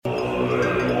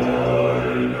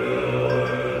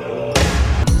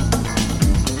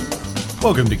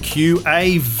Welcome to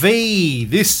QAV.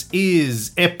 This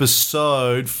is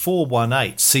episode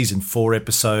 418, season 4,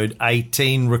 episode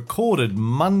 18, recorded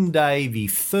Monday, the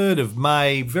 3rd of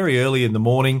May, very early in the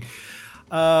morning.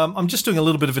 I'm just doing a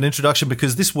little bit of an introduction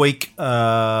because this week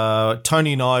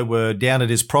Tony and I were down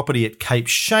at his property at Cape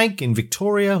Schanck in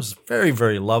Victoria. It was very,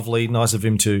 very lovely. Nice of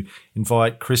him to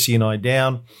invite Chrissy and I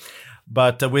down.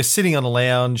 But we're sitting on a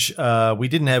lounge. We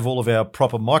didn't have all of our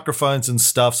proper microphones and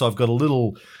stuff, so I've got a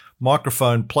little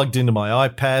microphone plugged into my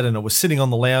iPad and it was sitting on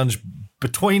the lounge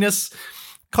between us.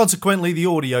 Consequently, the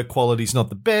audio quality is not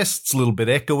the best. It's a little bit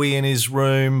echoey in his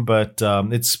room, but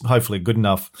it's hopefully good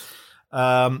enough.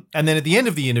 And then at the end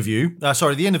of the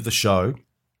the end of the show,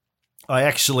 I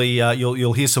actually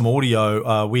you'll hear some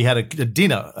audio. We had a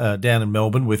dinner down in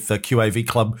Melbourne with QAV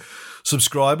Club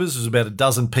subscribers. There was about a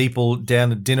dozen people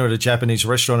down at dinner at a Japanese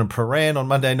restaurant in Prahran on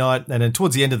Monday night. And then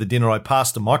towards the end of the dinner, I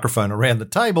passed a microphone around the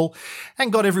table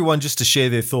and got everyone just to share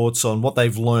their thoughts on what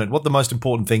they've learned, what the most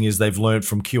important thing is they've learned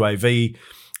from QAV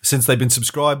since they've been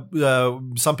subscribed.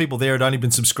 Some people there had only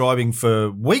been subscribing for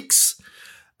weeks.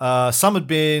 Some had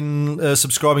been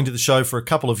subscribing to the show for a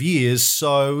couple of years,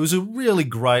 so it was a really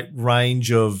great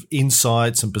range of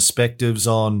insights and perspectives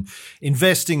on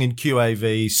investing in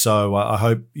QAV, so I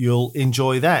hope you'll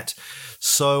enjoy that.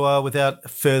 So without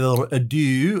further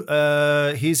ado,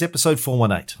 here's episode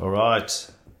 418. All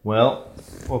right. Well,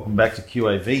 welcome back to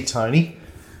QAV, Tony.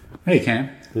 Hey, Cam.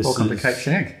 Welcome to Cape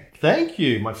Schanck. Thank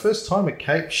you. My first time at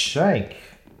Cape Schanck.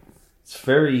 It's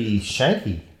very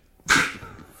shanky.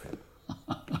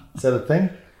 Is that a thing?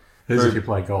 It is if you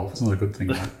play golf. It's not a good thing,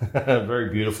 though. Very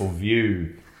beautiful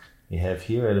view you have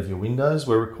here out of your windows.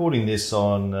 We're recording this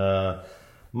on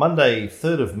Monday,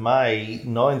 3rd of May,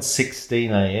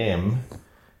 9:16 a.m.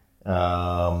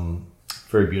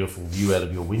 Very beautiful view out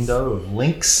of your window of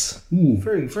links.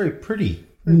 Very, very pretty.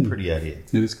 Very pretty out here.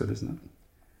 It is good, isn't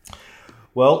it?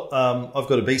 Well, I've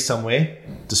got to be somewhere,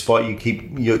 despite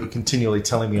you're continually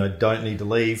telling me I don't need to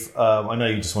leave. I know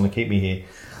you just want to keep me here.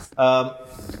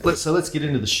 Let's get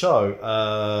into the show.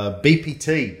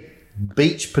 BPT,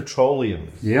 Beach Petroleum.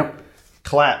 Yep.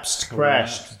 Collapsed,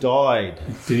 crashed, died.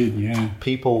 It did, yeah.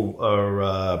 People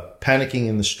are panicking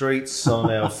in the streets on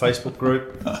our Facebook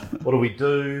group. What do we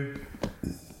do?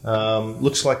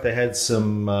 Looks like they had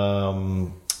some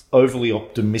overly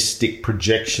optimistic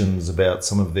projections about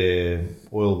some of their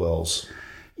oil wells.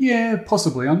 Yeah,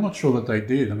 possibly. I'm not sure that they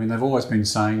did. I mean, they've always been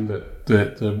saying that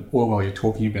the oil well you're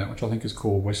talking about, which I think is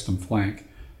called Western Flank,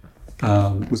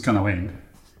 was going to end.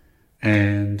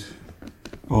 And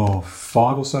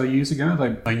 5 or so years ago,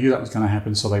 they knew that was going to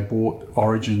happen, so they bought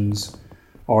Origin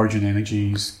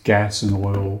Energy's gas and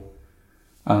oil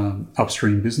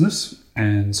upstream business,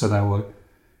 and so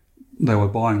they were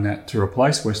buying that to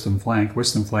replace Western Flank.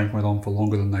 Western Flank went on for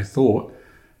longer than they thought,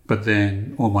 but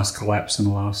then almost collapsed in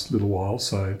the last little while.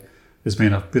 So there's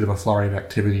been a bit of a flurry of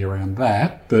activity around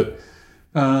that. But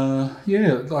I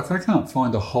can't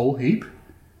find a whole heap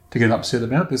to get upset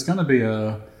about. There's going to be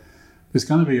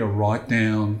a write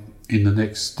down in the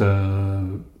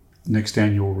next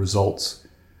annual results,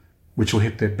 which will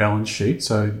hit their balance sheet.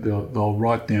 So they'll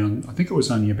write down. I think it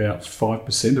was only about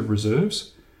 5% of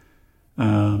reserves,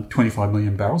 25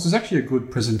 million barrels. There's actually a good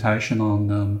presentation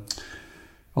on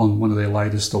one of their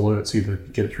latest alerts, either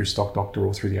get it through Stock Doctor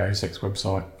or through the ASX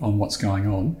website on what's going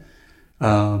on,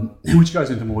 which goes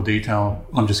into more detail.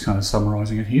 I'm just kind of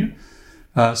summarising it here.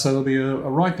 So there'll be a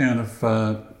write-down of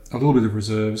a little bit of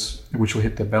reserves, which will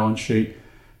hit their balance sheet,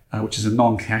 which is a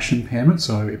non-cash impairment,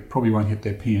 so it probably won't hit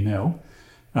their P&L.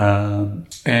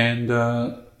 And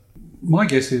my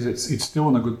guess is it's still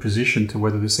in a good position to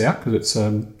weather this out because it's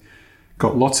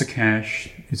got lots of cash,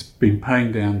 it's been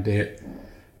paying down debt,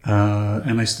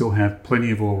 and they still have plenty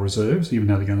of oil reserves, even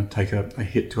though they're going to take a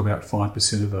hit to about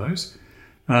 5% of those.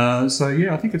 I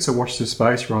think it's a watch this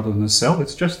space rather than a sell.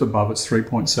 It's just above its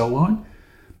 3-point sell line,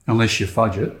 unless you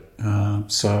fudge it. I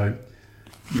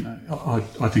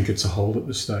think it's a hold at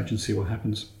this stage and see what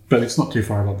happens. But it's not too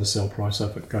far above the sell price, so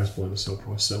if it goes below the sell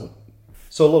price, sell it.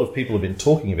 So a lot of people have been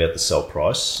talking about the sell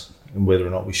price and whether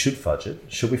or not we should fudge it.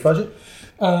 Should we fudge it?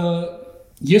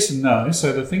 Yes and no.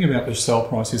 So the thing about the sell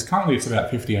price is currently it's about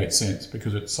 58 cents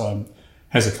because it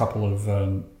has a couple of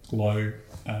low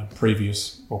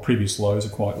previous lows are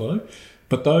quite low,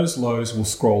 but those lows will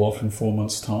scroll off in 4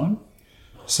 months' time.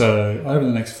 So over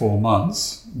the next 4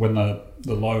 months, when the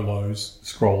low lows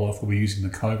scroll off, we'll be using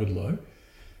the COVID low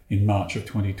in March of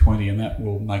 2020, and that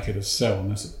will make it a sell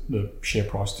unless the share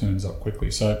price turns up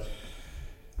quickly. So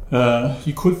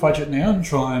you could fudge it now and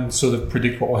try and sort of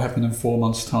predict what will happen in 4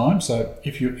 months' time. So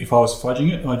if I was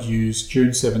fudging it, I'd use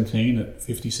June 17 at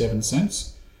 57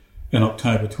 cents in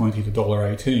October 20 to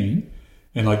 $1.18,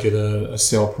 and I get a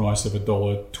sell price of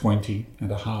 $1.20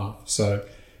 and a half. So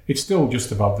it's still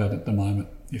just above that at the moment.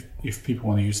 If people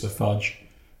want to use the fudge,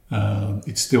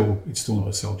 it's still not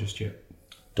a sell just yet.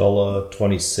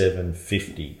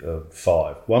 $27.50 of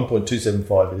 5.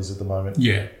 1.275 it is at the moment.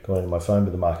 Yeah. Going to my phone,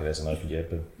 but the market hasn't opened yet.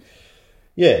 But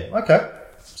yeah, okay.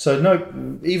 So no,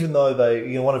 even though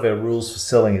one of our rules for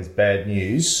selling is bad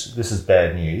news, this is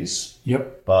bad news.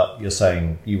 Yep. But you're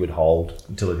saying you would hold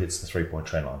until it hits the 3-point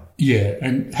trend line. Yeah,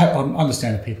 and I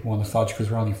understand that people want the fudge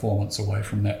because we're only 4 months away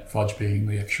from that fudge being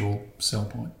the actual sell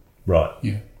point. Right.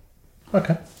 Yeah.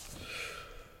 Okay.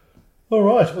 All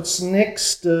right, what's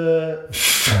next?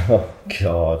 Oh,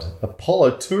 God.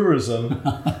 Apollo Tourism.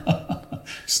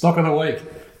 Stock of the week.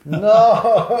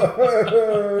 No!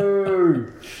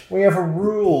 We have a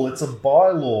rule. It's a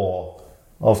bylaw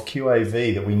of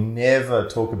QAV that we never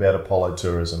talk about Apollo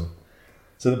Tourism.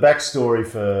 So the backstory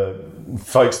for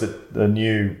folks that are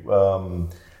new,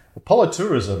 Apollo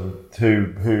Tourism,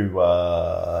 who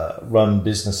run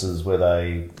businesses where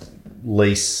they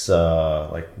lease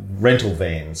like rental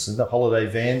vans, the holiday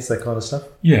vans, that kind of stuff.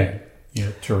 Yeah,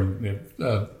 touring,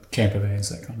 camper vans,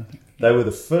 that kind of thing. They were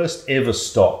the first ever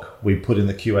stock we put in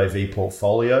the QAV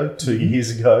portfolio 2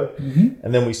 years ago,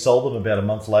 and then we sold them about a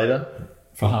month later.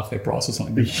 For half their price or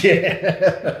something.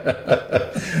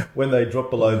 Yeah. When they dropped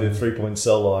below their 3-point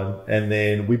sell line, and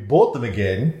then we bought them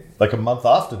again like a month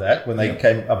after that when they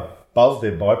came above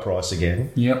their buy price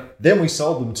again. Yep. Then we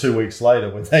sold them 2 weeks later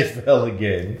when they fell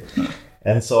again.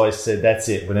 And so I said, that's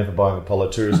it. We're never buying Apollo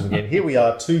Tourism again. Here we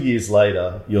are 2 years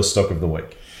later, your stock of the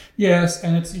week. Yes,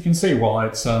 and you can see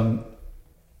why.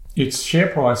 Its share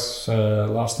price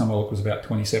last time I looked was about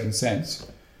 27 cents.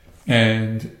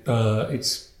 And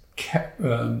its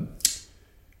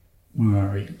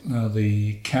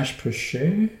the cash per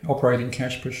share, operating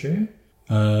cash per share,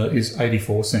 is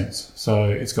 84 cents. So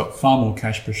it's got far more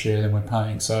cash per share than we're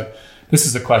paying. So this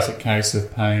is a classic case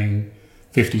of paying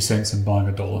 50 cents and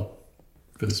buying $1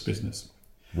 for this business.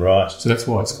 Right. So that's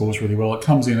why it scores really well. It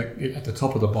comes in at the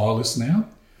top of the buy list now.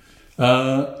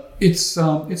 It's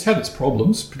had its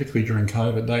problems, particularly during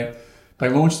COVID. They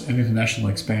launched an international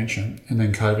expansion and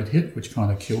then COVID hit, which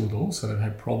kind of killed it all. So they've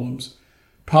had problems.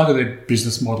 Part of their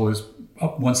business model is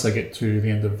once they get to the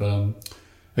end of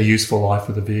a useful life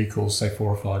of the vehicles, say 4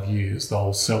 or 5 years,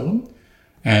 they'll sell them.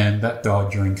 And that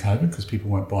died during COVID because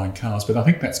people weren't buying cars. But I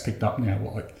think that's picked up now.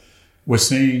 Like we're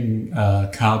seeing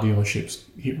car dealerships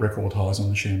hit record highs on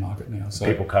the share market now. So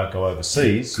people can't go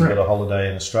overseas and get a holiday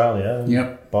in Australia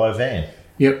and buy a van.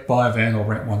 Yep, buy a van or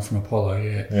rent one from Apollo,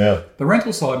 Yeah. The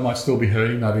rental side might still be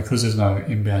hurting, though, because there's no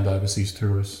inbound overseas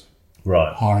tourists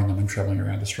hiring them and travelling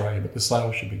around Australia, but the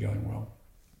sales should be going well.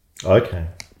 Okay.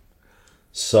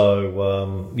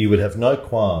 So you would have no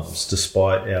qualms,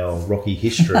 despite our rocky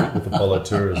history with Apollo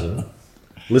Tourism.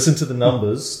 Listen to the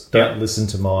numbers. Don't listen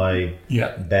to my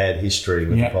bad history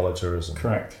with Apollo Tourism.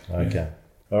 Correct. Okay. Yeah.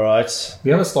 All right.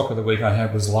 The other stock of the week I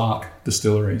had was Lark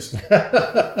Distilleries.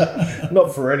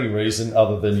 Not for any reason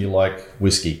other than you like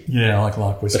whiskey. Yeah, I like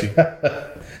Lark whiskey.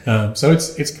 So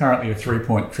it's currently a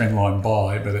 3-point trend line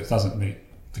buy, but it doesn't meet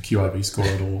the QAV score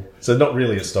at all. So not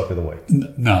really a stock of the week.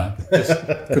 No, just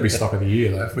could be stock of the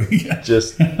year though if we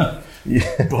just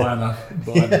buy enough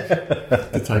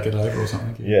to take it over or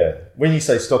something. Yeah. When you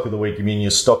say stock of the week, you mean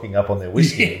you're stocking up on their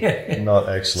whiskey, not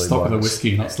actually stock of the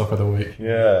whiskey, not stock of the week.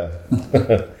 Yeah.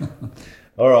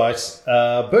 All right.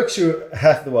 Berkshire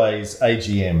Hathaway's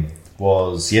AGM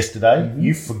was yesterday. Mm-hmm.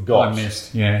 You forgot. I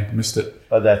missed it.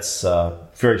 Oh, that's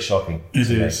very shocking.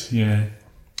 It is, yeah.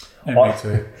 And me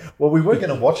too. Well, we were going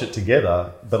to watch it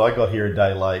together, but I got here a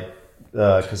day late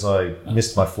because I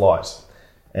missed my flight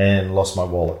and lost my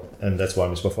wallet, and that's why I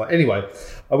missed my flight. Anyway,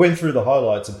 I went through the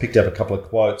highlights and picked up a couple of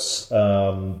quotes.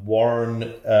 Warren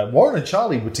and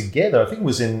Charlie were together. I think it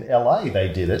was in LA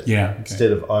they did it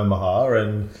instead of Omaha,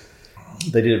 and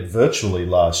they did it virtually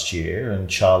last year, and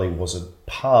Charlie wasn't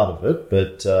part of it,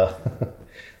 but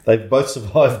they both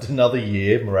survived another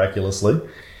year miraculously.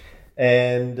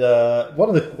 And I've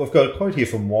got a quote here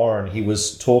from Warren. He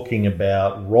was talking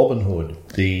about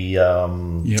Robinhood, the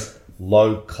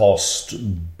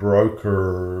low-cost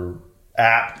broker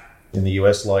app in the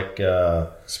US, like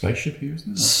Spaceship here,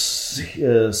 isn't it?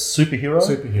 Superhero.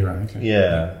 Superhero, okay.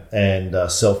 Yeah, and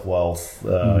Self-Wealth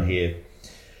here.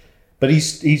 But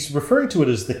he's referring to it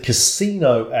as the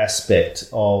casino aspect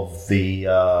of the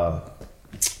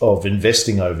of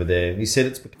investing over there. He said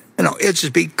it's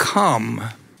become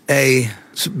a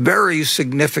very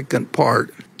significant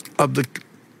part of the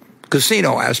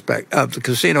casino aspect of the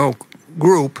casino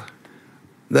group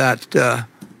that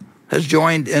has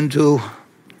joined into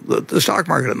the stock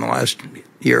market in the last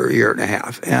year and a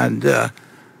half. And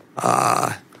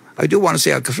I do want to see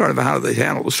how they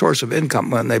handle the source of income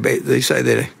when they say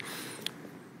they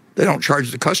don't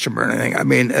charge the customer anything. I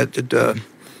mean, it'll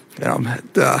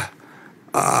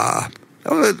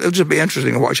just be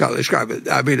interesting to watch how they describe it.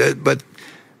 I mean,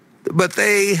 but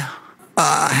they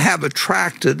have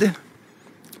attracted,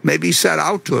 maybe set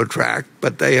out to attract,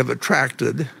 but they have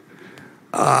attracted.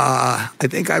 I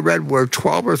think I read where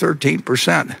 12 or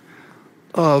 13%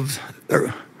 of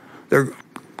their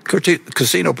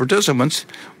casino participants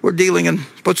were dealing in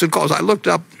puts and calls. I looked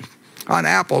up on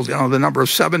Apple, the number of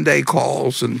 7-day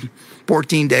calls and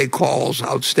 14-day calls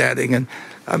outstanding, and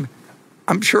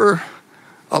I'm sure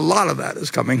a lot of that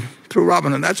is coming through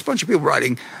Robinhood. That's a bunch of people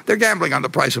writing. They're gambling on the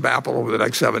price of Apple over the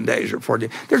next 7 days or 14.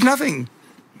 There's nothing,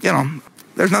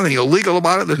 there's nothing illegal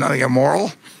about it. There's nothing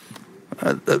immoral.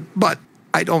 But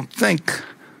I don't think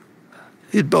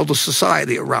you'd build a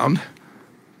society around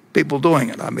people doing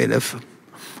it. I mean, if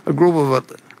a group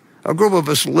of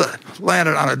us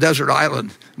landed on a desert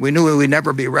island, we knew we'd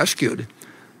never be rescued,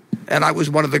 and I was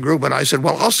one of the group, and I said,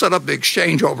 well, I'll set up the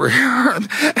exchange over here, and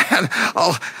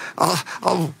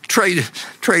I'll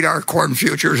trade our corn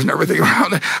futures and everything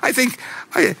around it. I think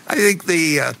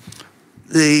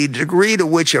the degree to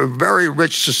which a very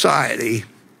rich society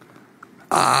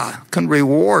can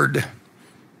reward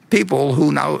people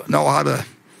who now know how to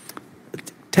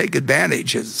take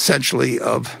advantage, essentially,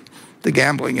 of the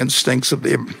gambling instincts of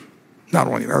not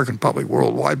only the American public,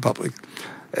 worldwide public.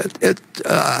 It's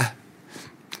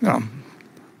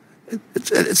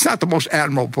not the most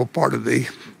admirable part of the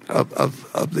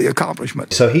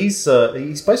accomplishment. So he's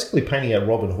basically painting out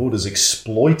Robin Hood as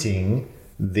exploiting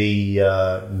the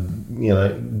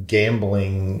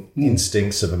gambling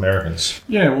instincts of Americans.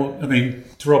 Yeah, well, I mean,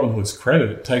 to Robin Hood's credit,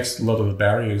 it takes a lot of the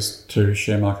barriers to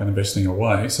share market investing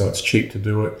away, so it's cheap to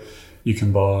do it. You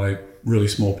can buy really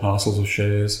small parcels of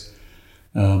shares.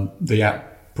 The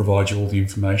app provides you all the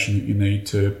information that you need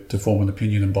to form an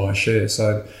opinion and buy a share.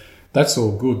 So that's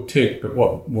all good tick, but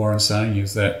what Warren's saying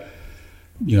is that,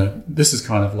 this is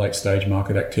kind of late stage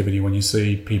market activity when you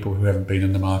see people who haven't been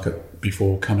in the market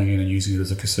before coming in and using it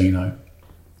as a casino.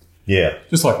 Yeah.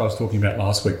 Just like I was talking about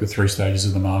last week, the 3 stages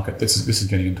of the market, this is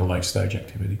getting into late stage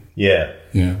activity. Yeah.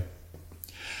 Yeah.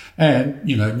 And,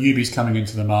 newbies coming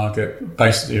into the market,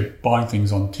 basically buying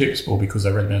things on tips or because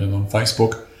they read about it on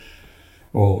Facebook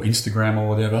or Instagram or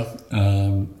whatever,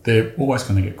 they're always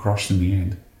going to get crushed in the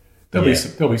end. There'll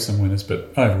be some winners,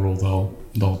 but overall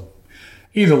they'll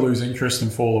either lose interest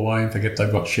and fall away and forget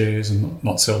they've got shares and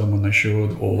not sell them when they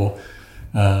should, or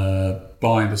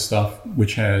buy into stuff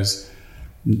which has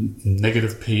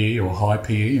negative PE or high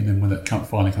PE, and then when it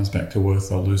finally comes back to earth,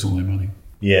 they'll lose all their money.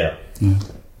 Yeah.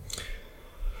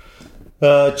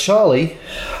 Charlie,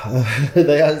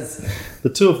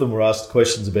 the two of them were asked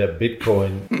questions about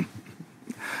Bitcoin.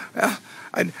 Well,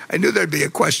 I knew there'd be a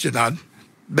question on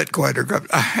Bitcoin or crypto,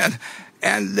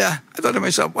 and I thought to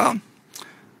myself, well,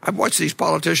 I've watched these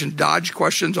politicians dodge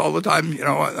questions all the time,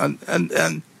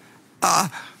 and I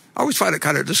always find it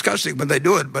kind of disgusting when they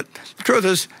do it. But the truth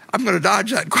is, I'm going to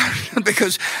dodge that question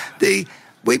because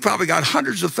we probably got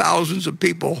hundreds of thousands of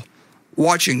people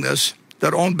watching this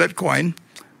that own Bitcoin,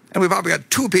 and we probably got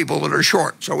 2 people that are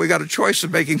short. So we got a choice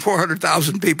of making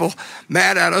 400,000 people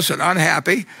mad at us and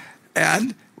unhappy,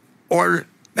 or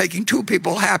making 2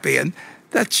 people happy, and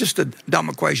that's just a dumb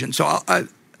equation. So I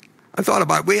thought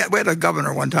about it. We had a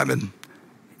governor one time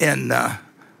in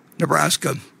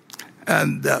Nebraska,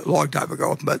 and a long time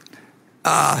ago, but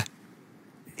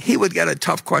he would get a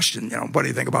tough question. What do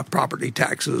you think about property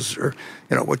taxes, or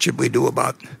what should we do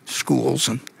about schools?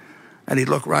 And he'd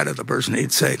look right at the person.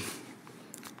 He'd say,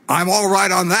 "I'm all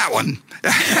right on that one,"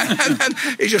 and then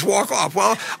he'd just walk off.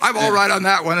 Well, I'm all right on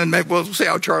that one, and maybe we'll see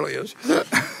how Charlie is.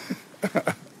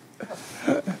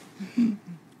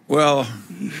 Well,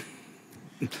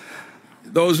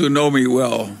 those who know me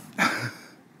well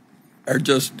are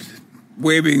just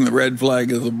waving the red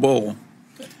flag of the bull.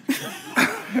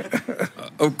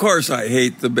 Of course, I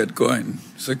hate the Bitcoin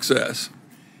success.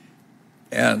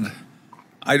 And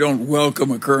I don't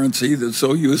welcome a currency that's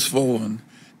so useful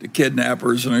to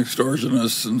kidnappers and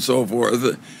extortionists and so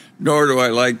forth, nor do I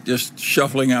like just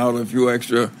shuffling out a few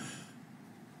extra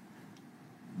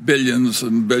billions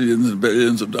and billions and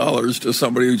billions of dollars to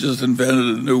somebody who just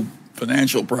invented a new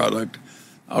financial product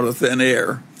out of thin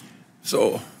air.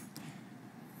 So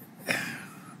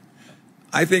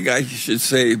I think I should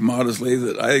say modestly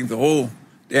that I think the whole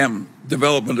damn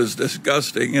development is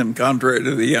disgusting and contrary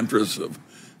to the interests of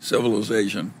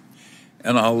civilization.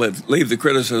 And I'll leave the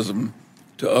criticism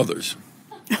to others.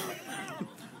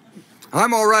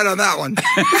 I'm all right on that one.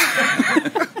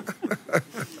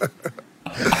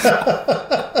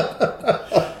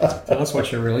 Tell us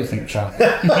what you really think, Charlie.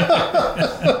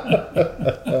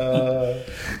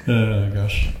 Oh,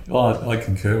 gosh. Well, I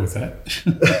concur with that.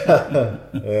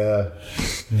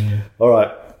 Yeah. All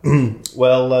right.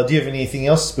 Well, do you have anything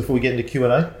else before we get into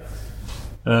Q&A?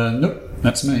 Nope,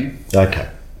 that's me. Okay.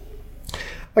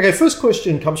 Okay, first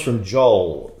question comes from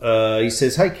Joel. He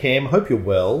says, "Hey Cam, hope you're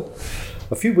well.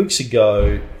 A few weeks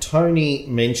ago, Tony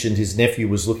mentioned his nephew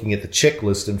was looking at the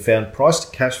checklist and found price to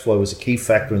cash flow as a key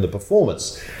factor in the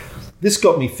performance. This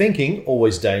got me thinking,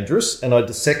 always dangerous, and I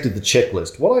dissected the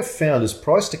checklist. What I found is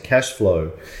price to cash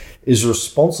flow is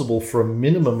responsible for a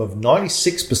minimum of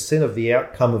 96% of the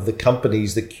outcome of the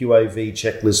companies the QAV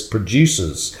checklist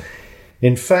produces.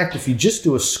 In fact, if you just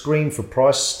do a screen for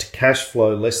price to cash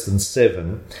flow less than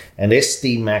 7 and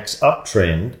SD max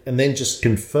uptrend, and then just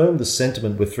confirm the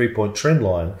sentiment with 3-point trend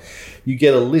line, you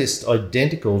get a list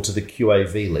identical to the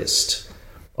QAV list.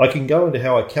 I can go into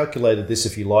how I calculated this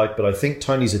if you like, but I think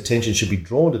Tony's attention should be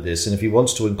drawn to this, and if he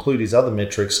wants to include his other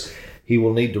metrics, he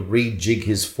will need to rejig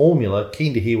his formula.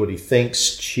 Keen to hear what he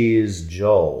thinks. Cheers,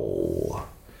 Joel."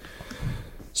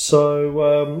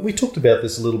 So we talked about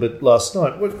this a little bit last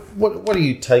night. What do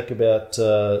you take about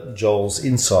Joel's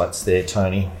insights there,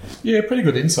 Tony? Yeah, pretty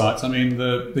good insights. I mean,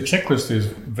 the checklist is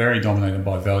very dominated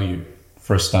by value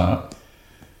for a start.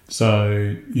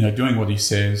 So, doing what he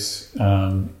says,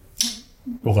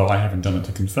 although I haven't done it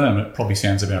to confirm it, probably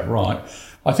sounds about right.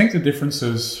 I think the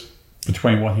differences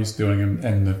between what he's doing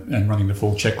and running the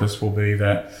full checklist will be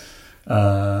that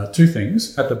two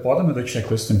things. At the bottom of the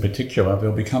checklist in particular,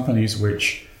 there'll be companies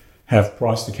which have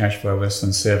price to cash flow less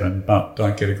than 7 but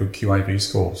don't get a good QAV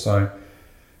score. So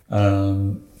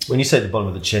when you say the bottom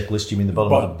of the checklist, you mean the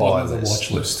bottom of the buy list? The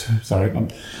watch list. Sorry.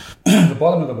 The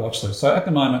bottom of the watch list. So at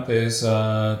the moment there's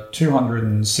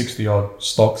 260 odd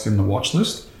stocks in the watch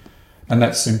list, and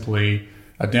that's simply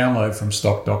a download from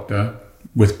Stock Doctor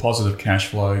with positive cash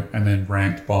flow and then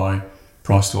ranked by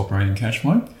price to operating cash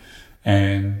flow.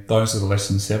 And those are the less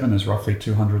than 7. There's roughly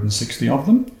 260 of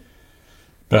them.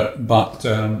 But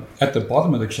at the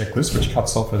bottom of the checklist, which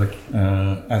cuts off at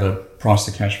a price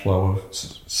to cash flow of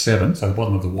 7, so the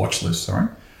bottom of the watch list,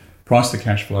 price to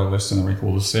cash flow less than or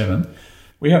equal to 7,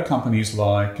 we have companies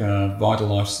like Vital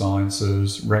Life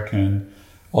Sciences, Reckon,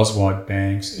 Auswide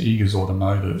Banks, Eagers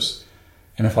Automotives.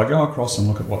 And if I go across and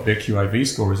look at what their QAV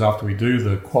score is after we do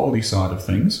the quality side of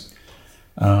things,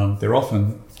 they're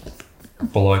often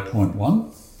below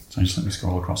 0.1. So just let me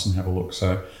scroll across and have a look.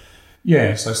 So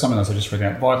some of those I just read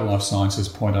out. Vital Life Sciences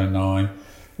 0.09,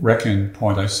 Reckon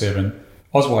 0.07,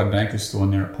 Auswide Bank is still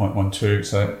in there at 0.12,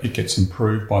 so it gets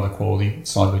improved by the quality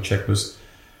side of the checklist.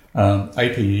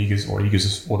 AP Eagers or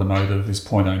Eagers Automotive is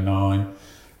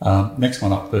 0.09. Next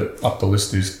one up the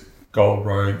list is Gold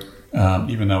Road.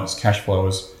 Even though its cash flow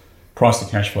is price to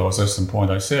cash flow is less than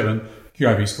 0.07,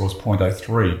 QAV score is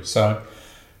 0.03. So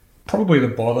probably the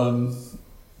bottom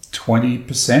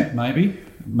 20%,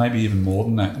 maybe even more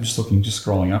than that. I'm just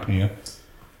scrolling up here.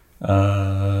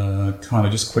 Kind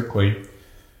of just quickly,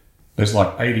 there's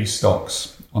like 80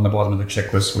 stocks on the bottom of the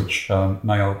checklist, which a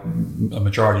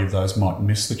majority of those might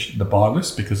miss the buy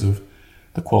list because of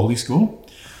the quality score.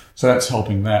 So that's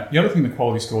helping that. The other thing the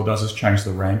quality score does is change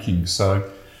the rankings. So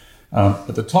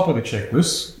at the top of the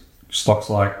checklist, stocks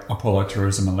like Apollo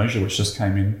Tourism and Leisure, which just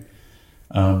came in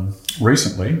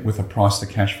recently with a price to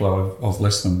cash flow of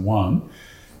less than 1,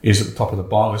 is at the top of the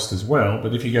buy list as well.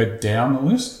 But if you go down the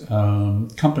list,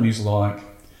 companies like,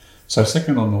 so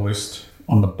second on the list,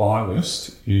 on the buy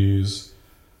list is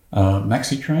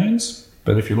MaxiTrans.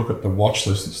 But if you look at the watch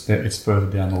list, it's further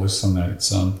down the list than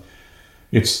that.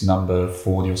 It's number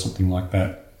 40 or something like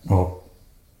that, or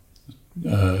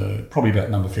probably about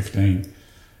number 15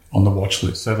 on the watch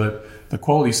list. So that the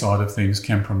quality side of things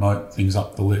can promote things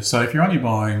up the list. So if you're only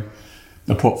buying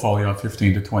the portfolio of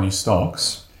 15 to 20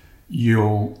 stocks,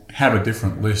 you'll have a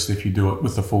different list if you do it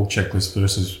with the full checklist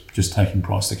versus just taking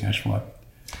price to cash flow.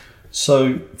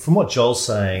 So from what Joel's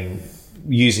saying,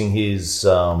 using his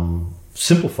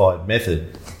simplified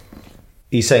method,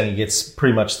 he's saying he gets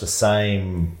pretty much the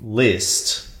same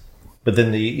list, but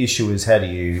then the issue is how do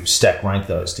you stack rank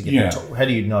those to get the top, how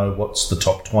do you know what's the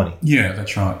top 20? Yeah,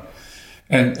 that's right.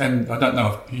 And I don't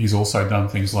know if he's also done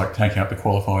things like take out the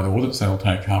qualified audits. That'll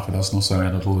take half a dozen or so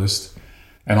out of the list.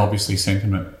 And obviously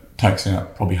sentiment takes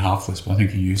out probably half the list, but I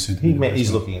think he used sentiment.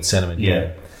 He's looking at sentiment,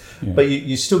 yeah. But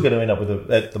you're still going to end up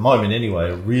with, at the moment anyway,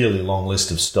 a really long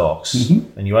list of stocks,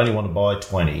 and you only want to buy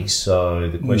 20. So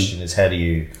the question is, how do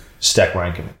you stack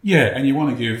rank them? Yeah, and you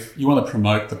want to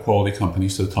promote the quality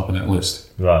companies to the top of that list.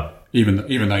 Right. even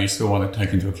though you still want to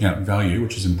take into account value,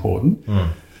 which is important.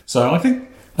 So I think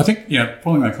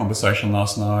following our conversation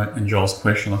last night and Joel's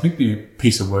question, I think the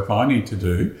piece of work I need to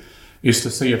do is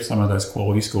to see if some of those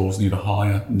quality scores need a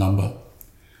higher number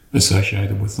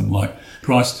associated with them, like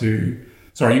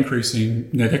increasing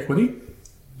net equity.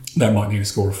 That might need a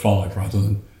score of 5 rather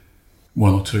than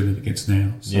 1 or 2 that it gets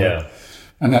now. So,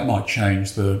 and that might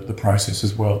change the process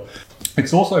as well.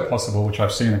 It's also possible, which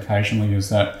I've seen occasionally, is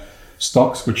that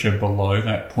stocks which are below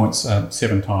that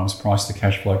 0.7 times price to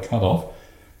cash flow cutoff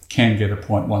can get a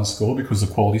 0.1 score because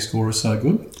the quality score is so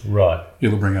good. Right.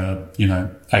 It'll bring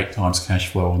 8 times cash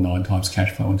flow or 9 times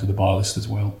cash flow into the buy list as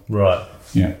well. Right.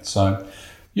 Yeah. So,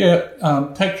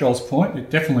 take Joel's point.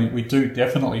 We do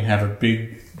definitely have a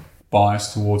big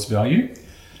bias towards value.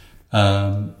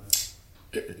 Haven't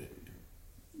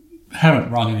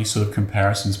run any sort of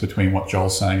comparisons between what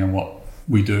Joel's saying and what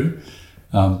we do.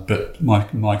 But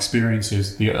my experience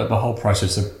is the whole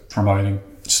process of promoting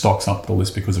stocks up the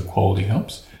list because of quality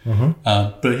helps.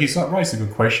 But he's raised a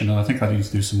good question, and I think I need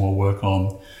to do some more work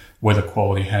on whether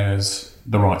quality has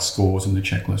the right scores in the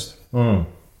checklist. All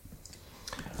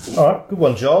right, good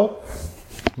one, Joel.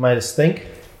 Made us think.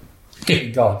 Yeah,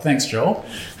 God, thanks, Joel.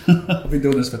 I've been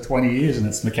doing this for 20 years and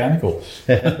it's mechanical.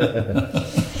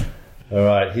 All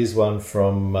right, here's one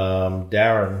from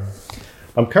Darren.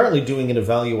 I'm currently doing an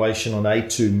evaluation on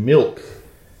A2 Milk,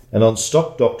 and on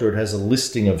Stock Doctor it has a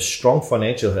listing of strong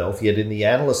financial health, yet in the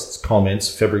analyst's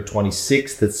comments, February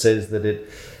 26th, it says that it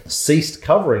ceased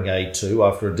covering A2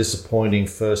 after a disappointing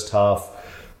first half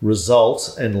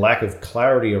result and lack of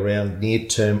clarity around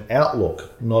near-term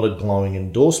outlook, not a glowing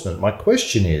endorsement. My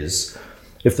question is,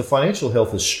 if the financial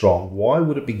health is strong, why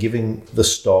would it be giving the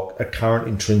stock a current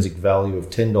intrinsic value of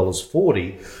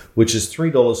 $10.40, which is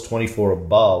 $3.24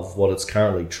 above what it's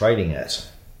currently trading at?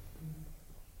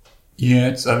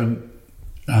 Yeah,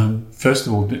 first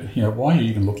of all, why are you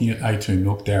even looking at A2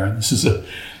 Milk, Darren?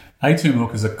 A2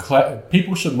 Milk is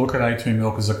people should look at A2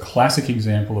 Milk as a classic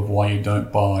example of why you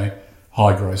don't buy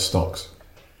high growth stocks.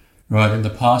 Right, in the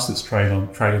past it's traded on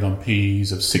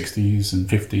PEs of 60s and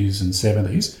 50s and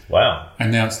 70s. Wow.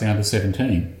 And now it's down to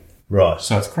 17. Right.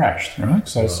 So it's crashed, right?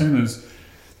 So as soon as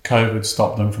COVID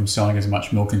stopped them from selling as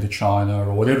much milk into China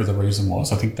or whatever the reason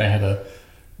was, I think they had I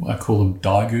call them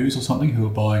Daigous or something, who were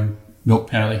buying milk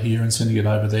powder here and sending it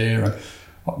over there. And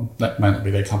that may not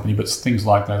be their company, but things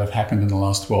like that have happened in the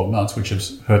last 12 months, which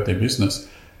has hurt their business.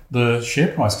 The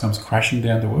share price comes crashing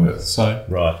down to earth. So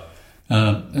right.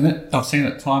 I've seen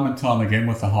it time and time again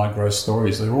with the high growth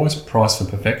stories. They're always priced for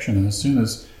perfection, and as soon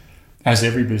as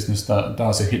every business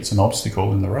does, it hits an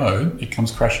obstacle in the road, it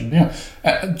comes crashing down.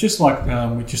 Just like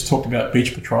we just talked about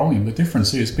Beach Petroleum. The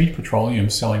difference is Beach Petroleum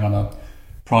selling on a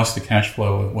price to cash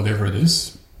flow of whatever it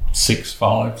is, 6,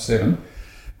 5, 7.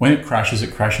 When it crashes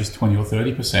 20 or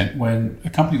 30%. When a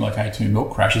company like A2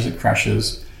 Milk crashes, it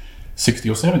crashes 60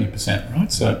 or 70%, right?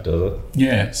 So does it?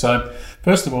 Yeah. So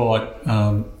first of all,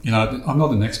 I'm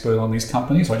not an expert on these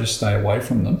companies. I just stay away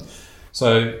from them.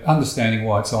 So understanding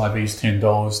why its IV is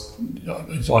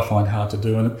 $10, I find hard to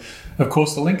do. And of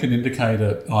course, the Lincoln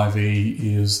Indicator IV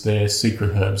is their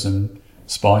secret herbs and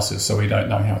spices, so we don't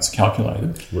know how it's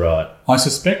calculated. Right. I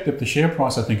suspect that the share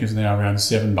price, I think, is now around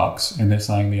 $7, and they're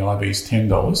saying the IV is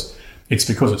 $10. It's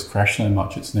because it's crashed so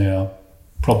much. It's now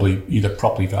probably either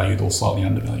properly valued or slightly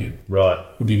undervalued. Right.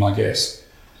 Would be my guess.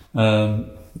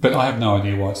 But I have no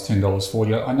idea why it's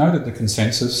 $10.40. I know that the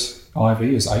consensus IV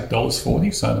is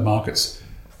 $8.40, so the market's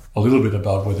a little bit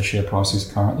above where the share price is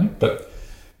currently. But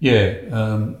yeah,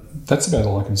 that's about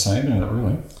all I can say about it,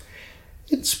 really.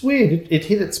 It's weird. It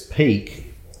hit its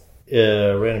peak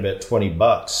around about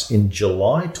 $20 in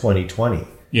July 2020.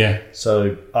 Yeah.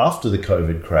 So after the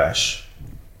COVID crash.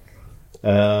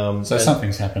 So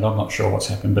something's happened. I'm not sure what's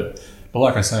happened, but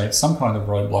like I say, some kind of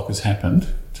roadblock has happened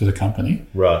to the company.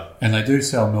 Right. And they do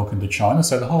sell milk into China.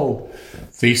 So the whole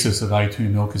thesis of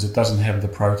A2 Milk is it doesn't have the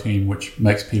protein which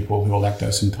makes people who are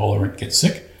lactose intolerant get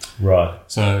sick. Right.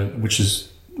 So, which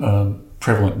is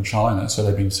prevalent in China. So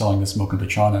they've been selling this milk into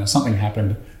China. Something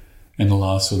happened in the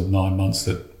last sort of 9 months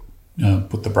that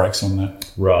put the brakes on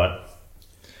that. Right.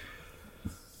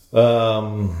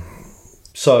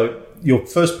 So your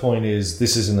first point is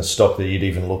this isn't a stock that you'd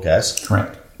even look at.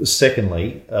 Correct.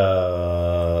 Secondly,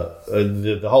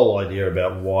 the whole idea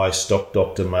about why Stock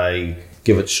Doctor may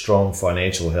give it strong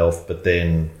financial health but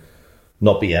then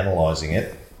not be analysing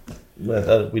it,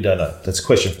 we don't know. That's a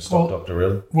question for Stock Doctor,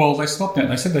 really. Well, they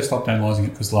said they stopped analysing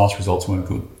it because the last results weren't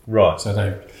good. Right. So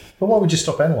But why would you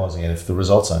stop analysing it if the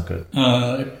results aren't good?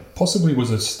 It possibly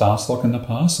was a star stock in the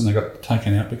past and they got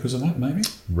taken out because of that, maybe.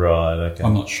 Right, okay.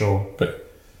 I'm not sure. But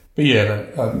yeah,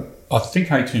 I think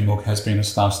A2 Milk has been a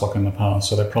star stock in the past,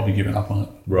 so they've probably given up on it.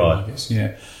 Right. I guess,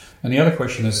 yeah. And the other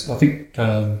question is, I think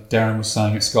Darren was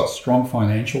saying it's got strong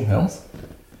financial health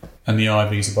and the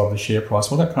IV is above the share price.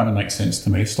 Well, that kind of makes sense to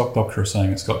me. Stock Doctor is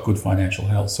saying it's got good financial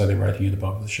health, so they're rating it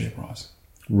above the share price.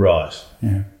 Right.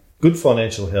 Yeah. Good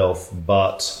financial health,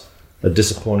 but a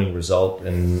disappointing result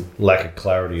and lack of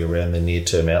clarity around their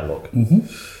near-term outlook.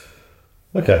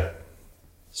 Mm-hmm. Okay.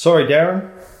 Sorry, Darren.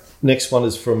 Next one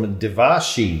is from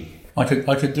Devashi. I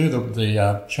could do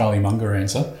the Charlie Munger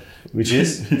answer. Which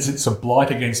is? It's a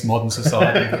blight against modern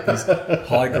society that these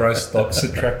high growth stocks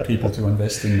attract people to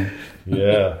invest in them.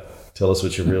 Yeah. Tell us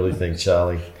what you really think,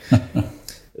 Charlie.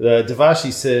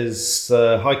 Devashi says,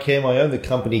 hi Cam, I own the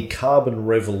company Carbon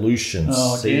Revolution.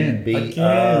 Oh, again,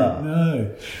 CBR.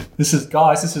 no. This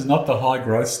is not the high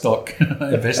growth stock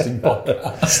investing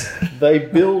podcast. They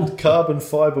build carbon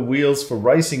fibre wheels for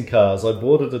racing cars. I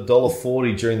bought it at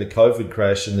 $1.40 during the COVID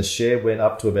crash and the share went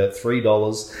up to about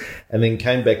 $3 and then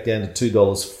came back down to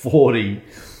 $2.40.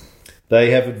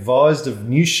 They have advised of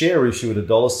new share issue at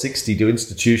 $1.60 to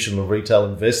institutional and retail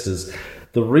investors.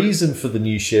 The reason for the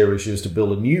new share issue is to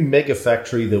build a new mega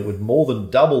factory that would more than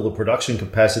double the production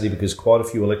capacity because quite a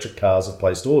few electric cars have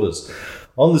placed orders.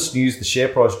 On this news, the share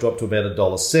price dropped to about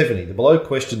 $1.70. The below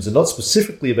questions are not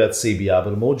specifically about CBR,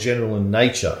 but are more general in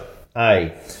nature.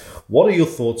 A. What are your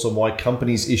thoughts on why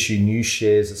companies issue new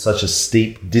shares at such a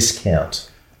steep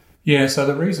discount? Yeah, so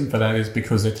the reason for that is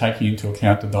because they're taking into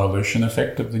account the dilution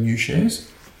effect of the new shares.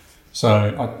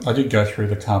 So I did go through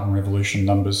the Carbon Revolution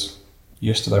numbers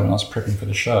yesterday when I was prepping for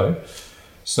the show.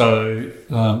 So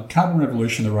Carbon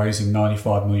Revolution are raising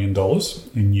 $95 million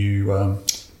in new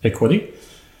equity.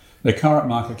 Their current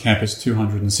market cap is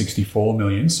 $264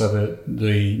 million, so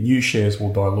the new shares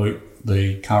will dilute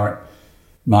the current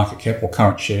market cap or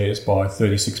current shares by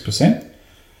 36%.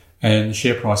 And the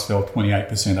share price fell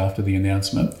 28% after the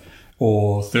announcement,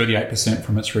 or 38%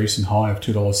 from its recent high of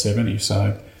 $2.70.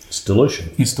 So it's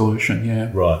dilution. It's dilution, yeah.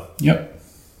 Right. Yep.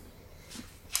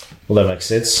 Well, that makes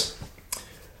sense.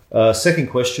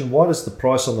 Second question, why does the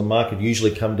price on the market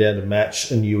usually come down to match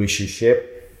a new issue share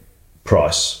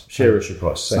price? Share issue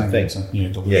price, same thing. Answer. Yeah,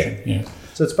 dilution. Yeah.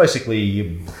 So it's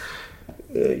basically,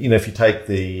 if you take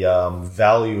the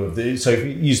value of so if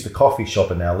you use the coffee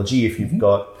shop analogy, if you've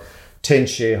got 10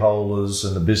 shareholders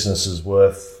and the business is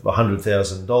worth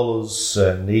 $100,000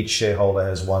 and each shareholder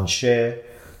has one share,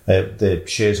 their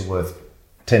shares are worth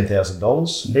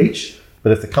 $10,000 each.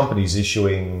 But if the company's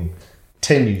issuing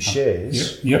 10 new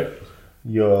shares, your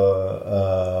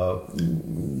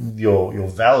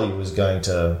value is going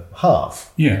to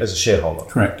halve as a shareholder.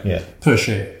 Correct. Yeah. Per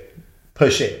share. Per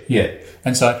share. Yeah.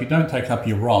 And so if you don't take up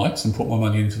your rights and put more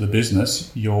money into the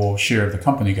business, your share of the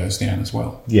company goes down as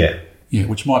well. Yeah. Yeah,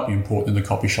 which might be important in the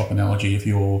coffee shop analogy if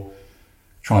you're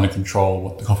trying to control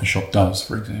what the coffee shop does,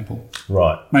 for example.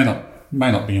 Right. May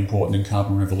not be important in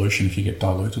Carbon Revolution if you get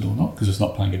diluted or not, because it's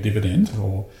not paying a dividend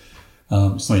or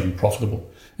it's not even profitable.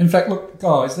 In fact, look,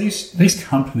 guys, these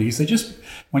companies, they just,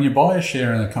 when you buy a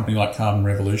share in a company like Carbon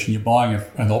Revolution, you're buying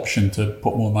an option to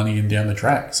put more money in down the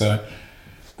track. So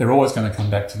they're always going to come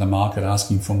back to the market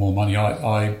asking for more money.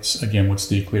 I again, would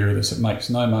steer clear of this. It makes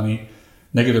no money,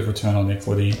 negative return on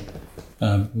equity,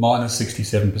 minus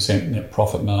 67% net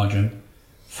profit margin,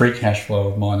 free cash flow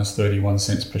of minus 31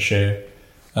 cents per share.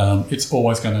 It's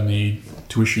always going to need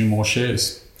to issue more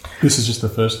shares. This is just the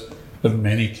first of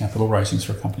many capital raisings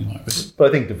for a company like this. But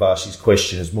I think Devashi's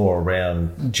question is more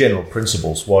around general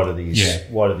principles. Why do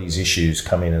these issues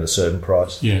come in at a certain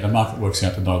price? Yeah, the market works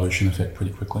out the dilution effect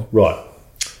pretty quickly. Right.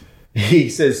 He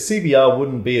says CBR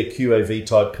wouldn't be a QAV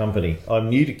type company. I'm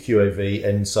new to QAV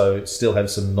and so still have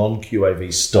some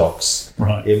non-QAV stocks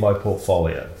in my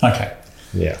portfolio. Okay.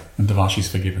 Yeah. And Devashi's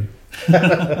forgiven.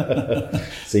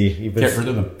 See, you've been get rid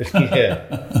of them.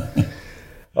 Yeah.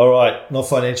 All right. Not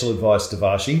financial advice,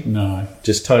 Devashi. No.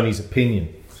 Just Tony's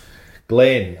opinion.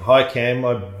 Glenn, hi Cam.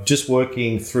 I'm just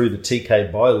working through the TK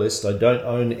buy list. I don't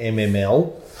own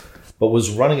MML, but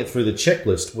was running it through the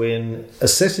checklist. When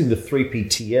assessing the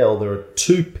 3PTL, there are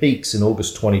two peaks in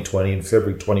August 2020 and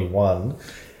February 21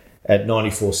 at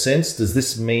 94 cents. Does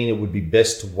this mean it would be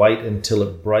best to wait until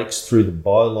it breaks through the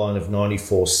buy line of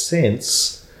 94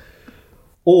 cents?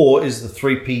 Or is the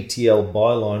 3PTL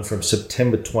buy line from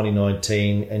September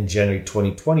 2019 and January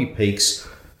 2020 peaks,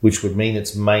 which would mean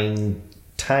it's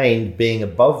maintained being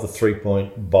above the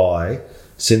 3-point buy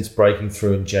since breaking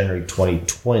through in January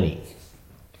 2020?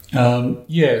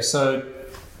 So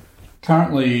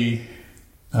currently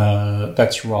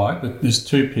that's right, but there's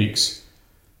two peaks,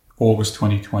 August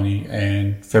 2020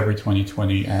 and February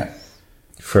 2020 at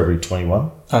February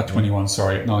 21? 21,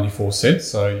 at 94 cents.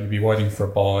 So you'd be waiting for a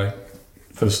buy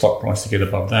for the stock price to get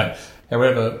above that.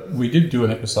 However, we did do an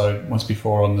episode once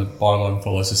before on the buy line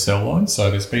follows the sell line.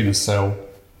 So there's been a sell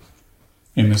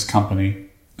in this company.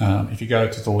 If you go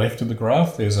to the left of the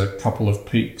graph, there's a couple of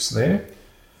peaks there.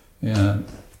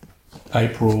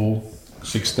 April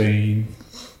 16,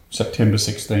 September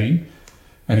 16.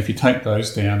 And if you take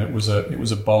those down, it was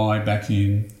a buy back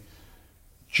in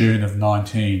June of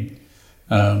 19.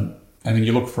 And then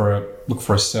you look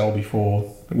for a sell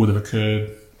before it would have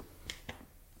occurred.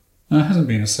 No, it hasn't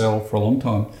been a sell for a long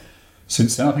time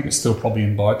since then. I think it's still probably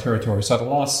in buy territory.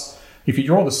 So if you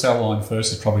draw the sell line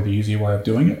first, is probably the easier way of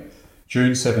doing it.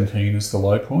 June 17 is the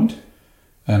low point,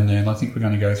 and then I think we're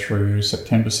going to go through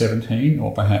September 17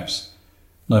 or perhaps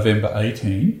November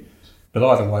 18. But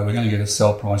either way, we're going to get a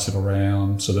sell price of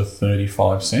around sort of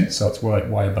 35 cents, so it's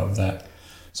way above that.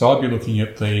 So I'd be looking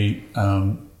at the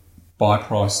buy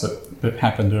price that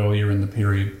happened earlier in the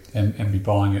period and be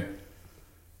buying it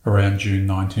around June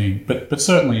 19. But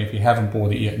certainly if you haven't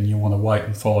bought it yet and you want to wait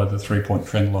and follow the 3-point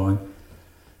trend line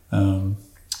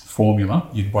formula,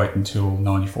 you'd wait until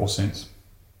 94 cents,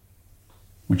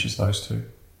 which is those two.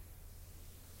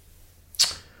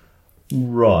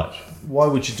 Right. Why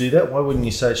would you do that? Why wouldn't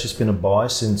you say it's just been a buy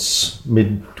since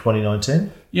mid-2019?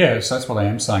 Yeah, so that's what I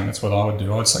am saying. That's what I would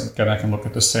do. I'd say go back and look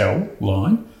at the sell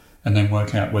line and then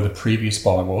work out where the previous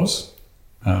buy was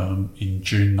in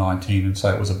June 19 and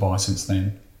say it was a buy since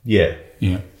then. Yeah.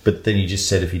 Yeah. But then you just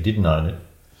said if you didn't own it,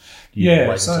 you'd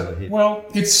wait until it hit. Well,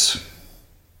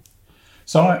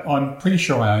 So I'm pretty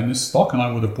sure I own this stock and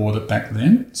I would have bought it back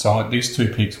then. So these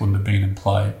two peaks wouldn't have been in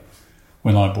play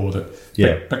when I bought it.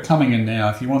 Yeah. But coming in now,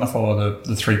 if you want to follow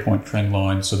the 3-point trend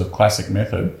line sort of classic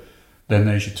method, then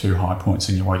there's your two high points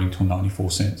and you're waiting till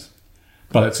 94 cents.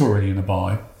 But it's already in a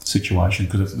buy situation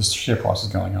because the share price is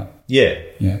going up. Yeah.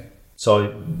 Yeah.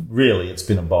 So really it's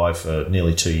been a buy for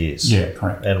nearly 2 years. Yeah,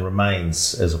 correct. And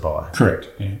remains as a buy. Correct,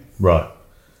 yeah. Right.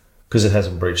 Because it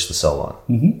hasn't breached the sell line.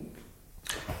 Mm-hmm.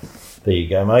 There you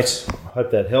go, mate. Hope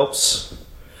that helps.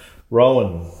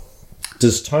 Rowan,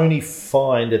 does Tony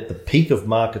find at the peak of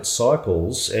market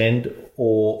cycles and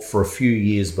or for a few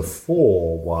years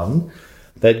before one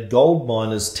that gold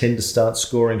miners tend to start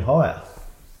scoring higher?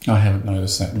 I haven't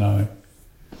noticed that, no.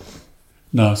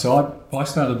 No, so I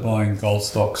started buying gold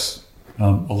stocks, a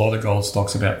lot of gold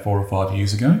stocks about 4 or 5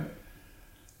 years ago,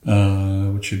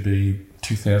 which would be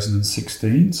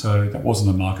 2016, so that wasn't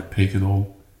a market peak at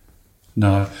all.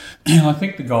 No, I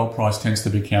think the gold price tends to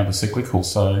be counter-cyclical,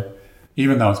 so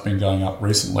even though it's been going up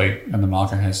recently, and the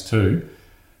market has too,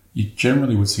 you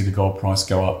generally would see the gold price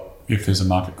go up if there's a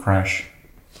market crash.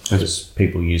 Because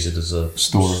people use it as a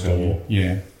Store of value,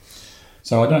 yeah.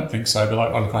 So I don't think so, but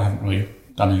I haven't really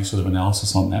done any sort of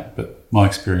analysis on that, but my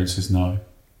experience is no.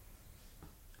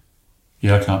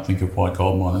 Yeah, I can't think of why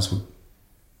gold miners would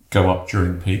go up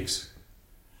during peaks.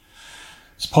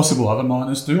 It's possible other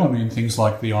miners do. I mean, things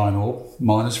like the iron ore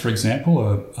miners, for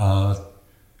example, are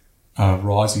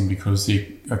rising because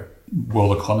the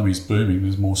world economy is booming.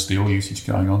 There's more steel usage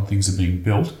going on. Things are being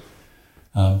built.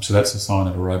 So that's a sign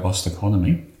of a robust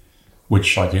economy,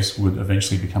 which I guess would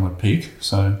eventually become a peak.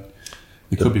 So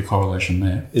there could be a correlation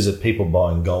there. Is it people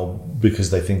buying gold because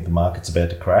they think the market's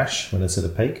about to crash when it's at a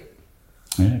peak?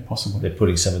 Yeah, possibly. They're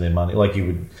putting some of their money, like you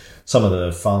would. Some of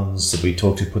the funds that we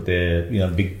talk to put their,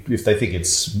 big. If they think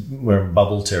we're in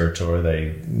bubble territory,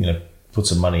 they, put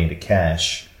some money into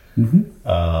cash.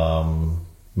 Mm-hmm.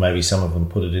 Maybe some of them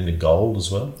put it into gold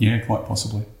as well. Yeah, quite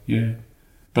possibly. Yeah,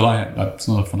 but it's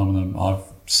not a phenomenon I've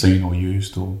seen or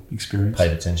used or experienced.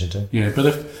 Paid attention to. Yeah,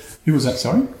 but who was that?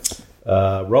 Sorry,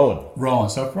 Rowan. Rowan.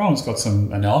 So if Rowan's got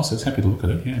some analysis, happy to look at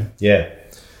it. Yeah. Yeah.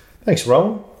 Thanks,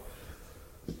 Rowan.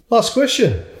 Last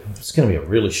question. It's going to be a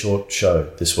really short show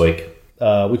this week,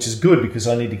 which is good because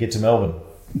I need to get to Melbourne.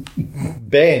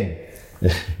 Ben,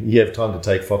 you have time to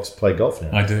take Fox play golf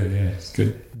now. I do, yeah. It's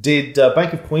good. Did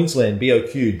Bank of Queensland,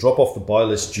 BOQ, drop off the buy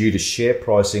list due to share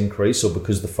price increase or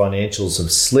because the financials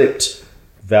have slipped,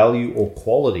 value or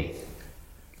quality?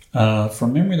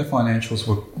 From memory, the financials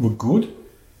were good.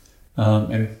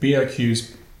 And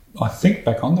BOQ's, I think,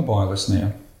 back on the buy list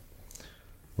now.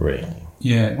 Really?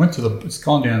 Yeah, it's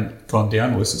gone down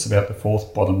the list. It's about the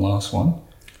fourth bottom last one.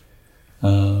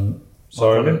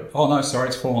 Sorry? Oh, no, sorry,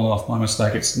 it's fallen off. My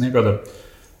mistake. It's now got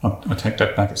I take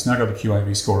that back. It's now got a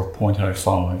QAV score of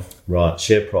 0.05. Right,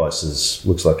 share prices,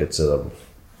 looks like it's at a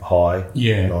high,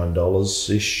 Yeah.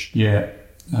 $9-ish. Yeah.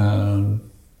 I'd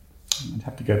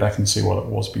have to go back and see what it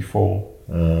was before.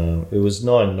 It was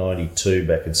 $9.92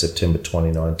 back in September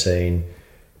 2019,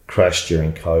 crashed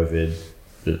during COVID,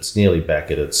 but it's nearly back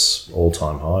at its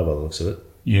all-time high by the looks of it.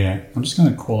 Yeah, I'm just going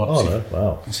to call up. Oh, no.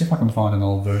 Wow. I'll see if I can find an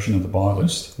old version of the buy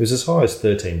list. It was as high as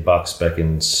 $13 back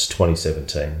in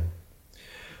 2017.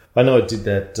 I know it did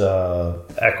that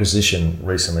acquisition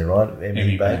recently, right?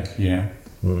 ME Bank. Yeah.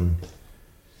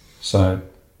 So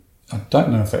I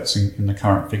don't know if that's in the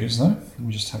current figures, though. Let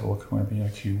me just have a look at where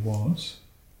BOQ was.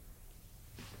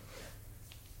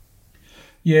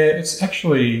 Yeah, it's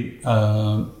actually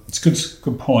it's a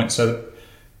good point. So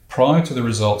prior to the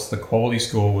results, the quality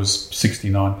score was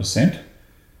 69%,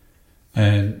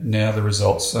 and now the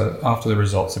results after the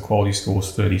results, the quality score is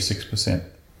 36%.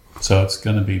 So it's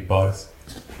going to be both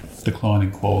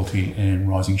declining quality and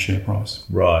rising share price.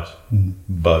 Right.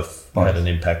 Both had an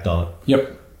impact on it.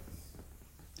 Yep.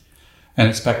 And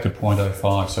it's back to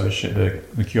 0.05, so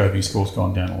the QAV score's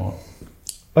gone down a lot.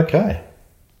 Okay.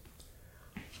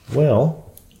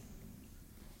 Well,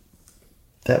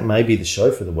 that may be the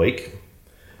show for the week.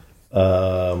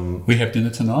 We have dinner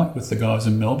tonight with the guys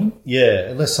in Melbourne. Yeah,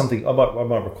 unless something, I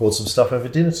might record some stuff over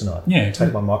dinner tonight. Yeah,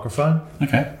 take my microphone.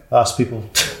 Okay. Ask people.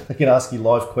 They can ask you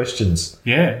live questions.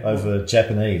 Yeah. Over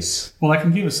Japanese. Well, they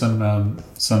can give us some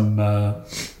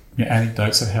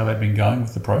anecdotes of how they've been going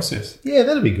with the process. Yeah,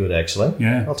 that'd be good actually.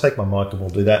 Yeah. I'll take my mic and we'll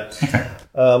do that. Okay.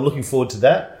 Looking forward to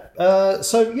that.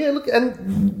 So yeah, look,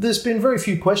 and there's been very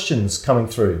few questions coming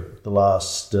through the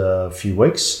last few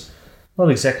weeks. Not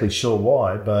exactly sure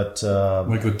why, but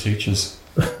we're good teachers.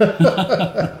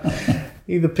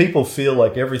 Either people feel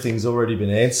like everything's already been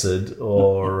answered,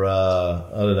 or I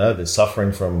don't know, they're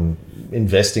suffering from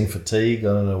investing fatigue.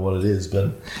 I don't know what it is,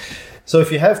 but so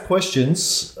if you have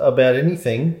questions about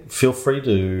anything, feel free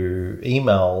to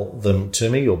email them to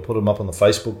me or put them up on the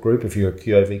Facebook group if you're a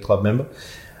QAV Club member.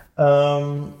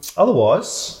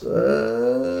 Otherwise,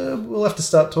 we'll have to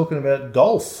start talking about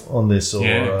golf on this,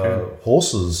 or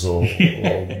horses, or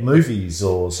movies,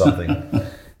 or something.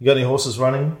 You got any horses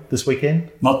running this weekend?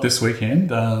 Not this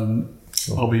weekend.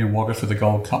 I'll be in Wagga for the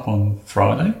Gold Cup on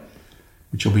Friday,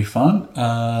 which will be fun.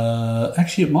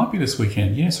 Actually, it might be this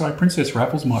weekend. Yeah, sorry, Princess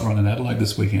Rapples might run in Adelaide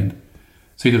this weekend.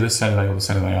 It's either this Saturday or the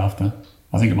Saturday after.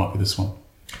 I think it might be this one.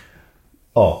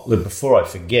 Oh, look, before I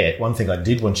forget, one thing I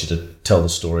did want you to tell the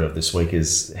story of this week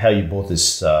is how you bought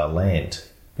this land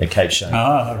at Cape Shane.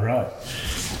 Ah, right.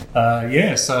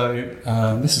 So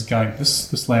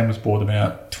this land was bought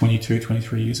about 22,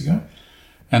 23 years ago.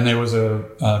 And there was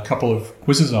a couple of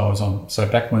quizzes I was on. So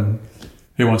back when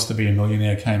Who Wants to Be a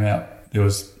Millionaire came out, there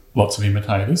was lots of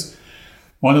imitators.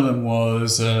 One of them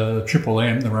was Triple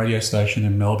M, the radio station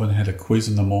in Melbourne, had a quiz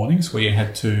in the mornings where you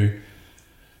had to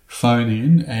phone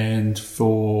in and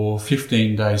for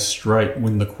 15 days straight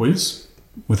win the quiz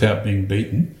without being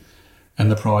beaten, and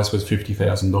the prize was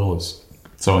 $50,000.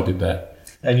 So I did that.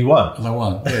 And you won? And I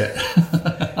won,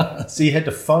 yeah. So you had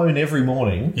to phone every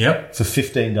morning. Yep. For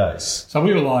 15 days. So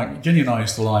we were like, Jenny and I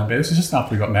used to lie in bed. This was just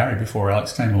after we got married, before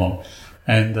Alex came along.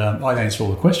 And I'd answer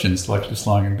all the questions, like just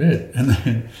lying in bed. And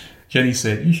then Jenny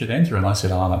said, "You should enter." And I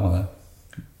said, "Oh, I don't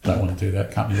want to do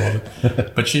that, can't be bothered."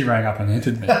 But she rang up and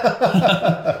entered me.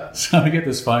 So we get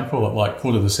this phone call at like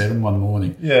 7:15 one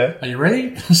morning. Yeah. "Are you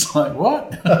ready?" It's like,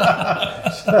 what?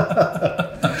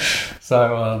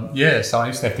 So I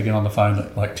used to have to get on the phone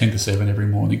at like 10 to 7 every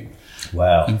morning.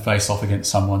 Wow. And face off against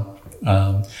someone.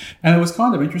 And it was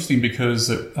kind of interesting because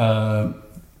it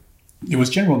was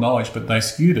general knowledge, but they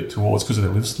skewed it towards, because of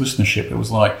their listenership, it was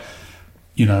like,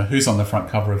 who's on the front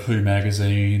cover of Who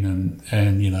magazine, and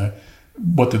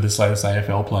what did this latest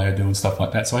AFL player do and stuff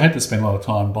like that. So I had to spend a lot of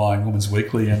time buying Women's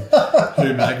Weekly and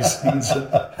Who magazines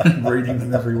and reading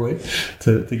them every week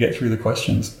to get through the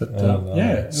questions.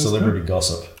 But celebrity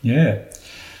gossip. Yeah.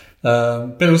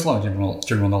 But it was a lot of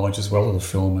general knowledge as well, of the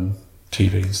film and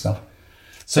TV and stuff.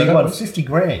 So you won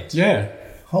 $50,000? Yeah.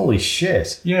 Holy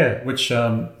shit. Yeah, which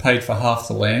paid for half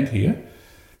the land here.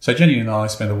 So Jenny and I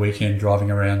spent a weekend driving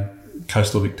around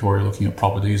coastal Victoria looking at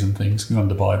properties and things. We wanted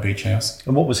to buy a beach house.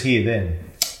 And what was here then?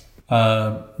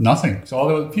 Nothing. So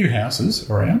there were a few houses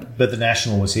around. But the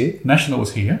National was here? National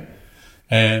was here.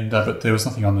 And but there was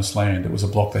nothing on this land. It was a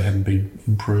block that hadn't been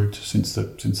improved since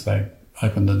they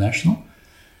opened the National.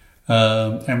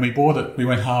 And we bought it. We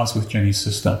went halves with Jenny's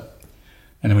sister.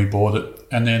 And then we bought it.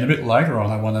 And then a bit later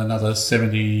on, I won another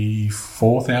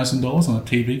 $74,000 on a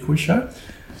TV quiz show.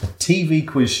 A TV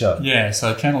quiz show? Yeah,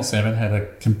 so Channel 7 had a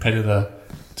competitor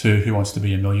to Who Wants to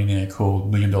Be a Millionaire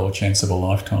called $1 Million Chance of a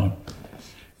Lifetime,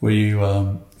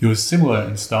 where it was similar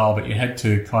in style, but you had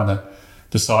to kind of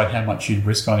decide how much you'd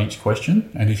risk on each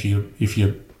question. And if you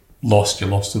lost, you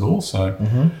lost it all. So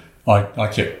I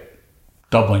kept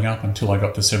doubling up until I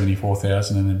got to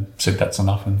 74,000 and then said that's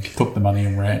enough and took the money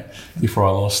and ran before I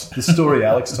lost. The story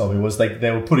Alex told me was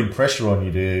they were putting pressure on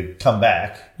you to come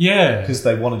back Yeah. because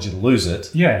they wanted you to lose it.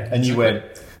 Yeah. And you went,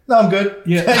 no, I'm good.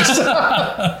 Yeah.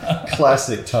 Thanks.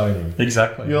 Classic Tony.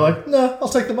 Exactly. You're like, no, I'll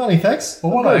take the money, thanks.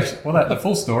 Well, the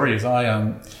full story is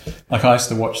I used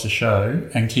to watch the show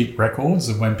and keep records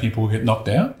of when people get knocked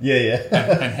out. Yeah.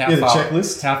 And how Yeah, the far,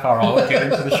 checklist. how far I would get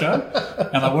into the show.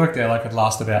 And I worked out I could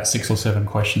last about 6 or 7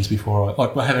 questions before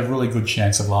I had a really good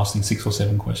chance of lasting 6 or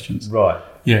 7 questions. Right.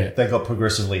 Yeah. They got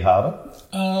progressively harder.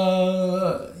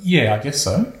 Yeah, I guess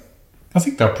so. I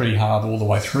think they're pretty hard all the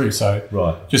way through. So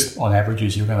Right. just on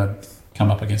averages, you're going to come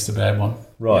up against a bad one.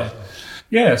 Right.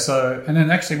 Yeah. So, and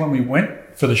then actually when we went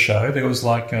for the show, there was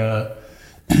like,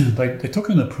 they took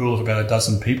in a pool of about a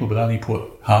dozen people, but only put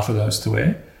half of those to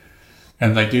air.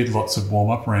 And they did lots of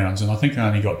warm-up rounds. And I think I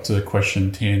only got to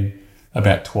question 10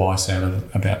 about twice out of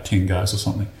about 10 goes or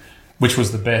something, which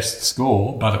was the best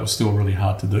score, but it was still really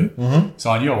hard to do. Mm-hmm. So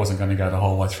I knew I wasn't going to go the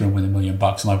whole way through and win $1 million,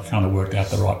 and I kind of worked out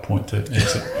the right point to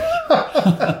exit.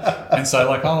 And so,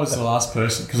 like, I was the last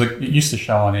person, because it used to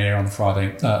show on air on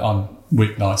Friday, on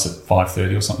weeknights at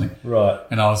 5:30 or something. Right.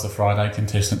 And I was the Friday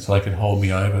contestant, so they could hold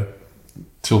me over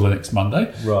till the next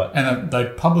Monday. Right. And they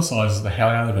publicised the hell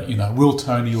out of it, will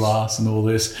Tony last and all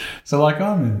this. So, like,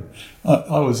 I went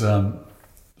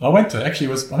to,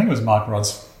 actually, I think it was Mark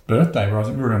Rod's birthday, we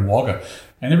were in Wagga.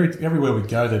 And everywhere we'd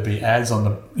go, there'd be ads in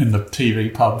the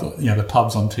TV pub, the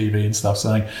pubs on TV and stuff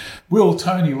saying, "Will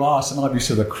Tony last?" And I'd be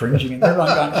sort of cringing, and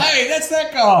everyone going, "Hey, that's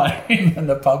that guy!" in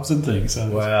the pubs and things. So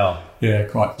Wow. yeah,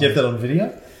 quite. Do you have that on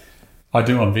video? I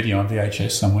do on video on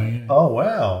VHS somewhere. Yeah. Oh,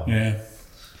 wow. Yeah.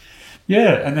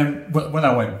 Yeah, and then when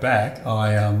I went back,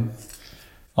 I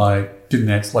didn't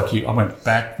answer like you. I went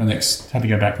back had to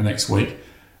go back the next week,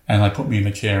 and they put me in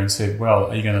the chair and said, "Well,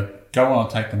 are you going to go on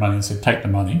and take the money?" And said, "Take the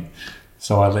money."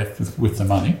 So I left with the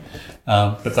money,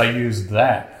 but they used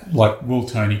that like, "Will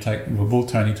Tony take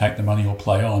the money or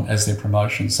play on?" as their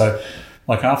promotion. So,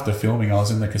 like, after filming, I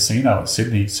was in the casino at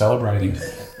Sydney celebrating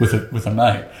with a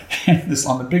mate, and this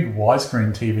on the big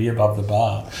widescreen TV above the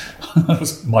bar,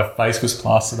 my face was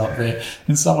plastered up there,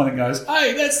 and someone goes,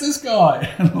 "Hey, that's this guy,"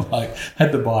 and I like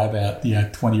had to buy about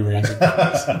 20 rounds of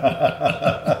drinks.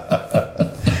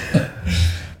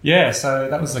 Yeah, so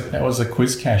that was a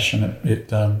quiz cash, and it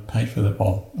paid for a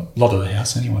lot of the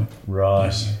house anyway.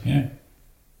 Right. Yeah.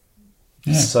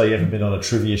 So you haven't been on a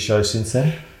trivia show since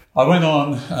then? I went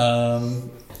on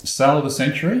Sale of the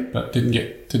Century, but didn't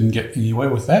get anywhere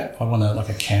with that. I won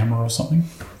a camera or something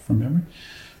from memory.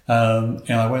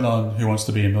 And I went on Who Wants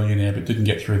to Be a Millionaire, but didn't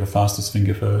get through the fastest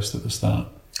finger first at the start.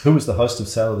 Who was the host of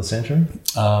Sale of the Century?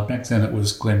 Back then it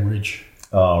was Glenn Ridge.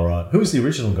 Oh, right. Who was the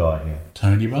original guy here?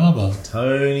 Tony Barber.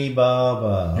 Tony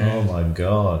Barber. Yeah. Oh, my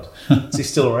God. Is he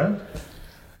still around?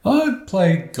 I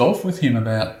played golf with him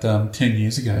about 10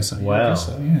 years ago. So Wow. I guess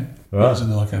so, yeah. Right. It was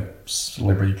in like a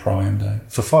celebrity pro-am day.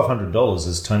 For $500,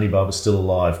 is Tony Barber still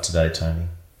alive today, Tony?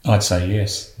 I'd say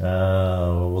yes.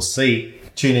 Well, we'll see.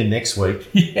 Tune in next week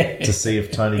to see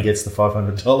if Tony gets the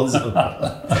 $500.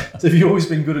 So have you always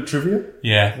been good at trivia?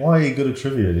 Yeah. Why are you good at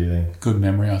trivia, do you think? Good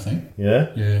memory, I think. Yeah?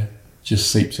 Yeah.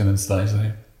 Just seeps in and stays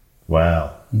there.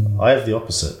 Wow. I have the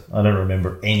opposite. I don't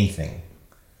remember anything.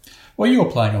 Well, you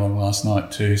were playing along last night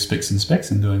to Spicks and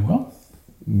Specs and doing well.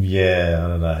 Yeah, I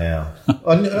don't know how.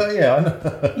 I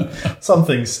know. Some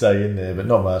things stay in there, but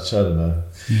not much. I don't know.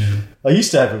 Yeah. I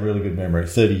used to have a really good memory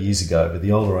 30 years ago, but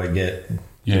the older I get,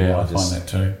 Yeah, I find that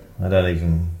too. I don't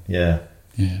even, yeah.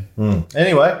 Yeah.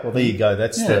 Anyway, well, there you go.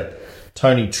 That's Yeah. the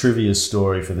Tony trivia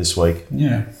story for this week.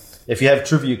 Yeah. If you have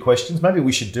trivia questions, maybe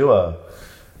we should do a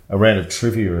round of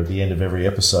trivia at the end of every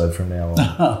episode from now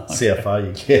on. See how far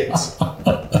you get.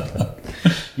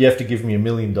 You have to give me $1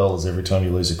 million every time you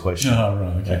lose a question. Oh,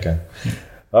 right. Okay.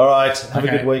 All right. Have a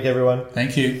Okay. good week, everyone.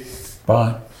 Thank you.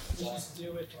 Bye.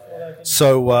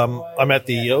 So I'm at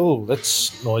the... Oh,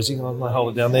 that's noisy. I might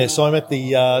hold it down there. So I'm at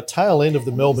the tail end of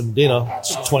the Melbourne dinner.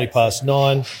 It's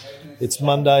 9:20. It's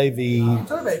Monday the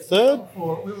 3rd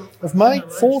of May?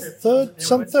 4th? 3rd?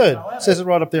 3rd. Says it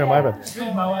right up there on my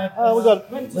iPad. We've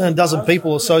got a dozen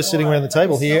people or so sitting around the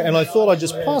table here, and I thought I'd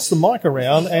just pass the mic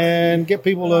around and get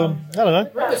people to, I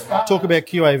don't know, talk about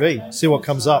QAV, see what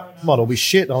comes up. Might all be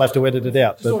shit, and I'll have to edit it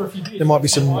out, but there might be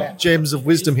some gems of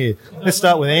wisdom here. Let's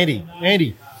start with Andy.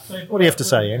 Andy, what do you have to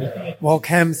say, Andy? Well,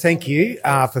 Cam, thank you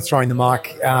for throwing the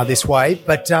mic this way.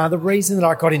 But the reason that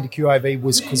I got into QAV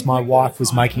was because my wife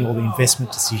was making all the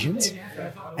investment decisions,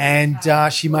 and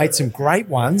she made some great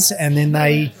ones, and then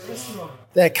a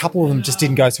couple of them just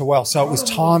didn't go so well. So it was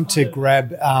time to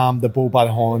grab the bull by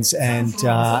the horns and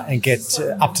get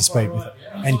up to speed with it.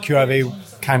 and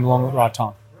QAV came along at the right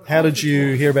time. How did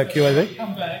you hear about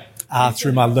QAV?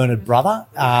 Through my learned brother,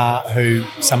 who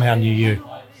somehow knew you.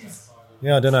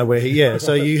 Yeah, I don't know where he. Yeah,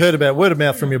 so you heard about word of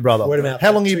mouth from your brother. Word of mouth.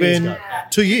 How long have you 2 years been? ago.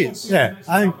 2 years. Yeah,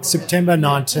 I think September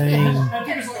 19.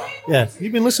 Yeah,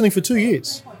 you've been listening for 2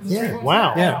 years. Yeah.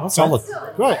 Wow. Yeah, Okay. solid.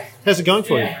 Great. How's it going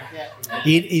for you?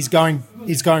 It is going.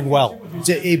 It's going well,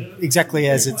 exactly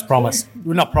as it's promised.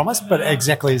 Well, not promised, but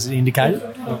exactly as it indicated.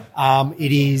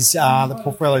 It is. The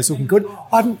portfolio is looking good.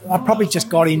 I probably just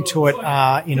got into it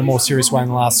in a more serious way in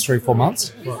the last 3 or 4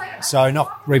 months. So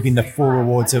not reaping the full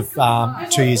rewards of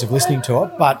 2 years of listening to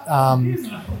it, but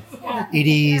it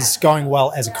is going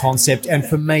well as a concept. And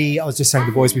for me, I was just saying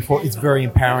to the boys before, it's very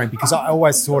empowering because I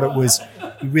always thought it was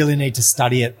you really need to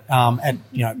study it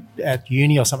at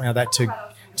uni or something like that to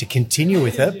continue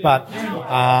with it, but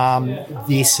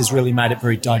this has really made it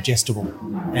very digestible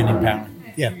and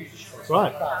empowering. Yeah.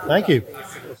 Right. Thank you.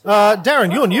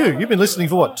 Darren, you're new. You've been listening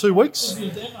for what, 2 weeks?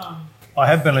 I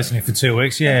have been listening for 2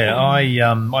 weeks. Yeah,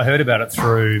 I heard about it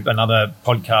through another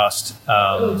podcast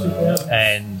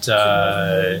and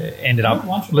ended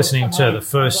up listening to the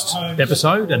first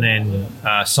episode and then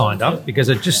signed up because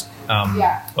it just.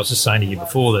 I was just saying to you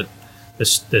before that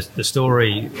the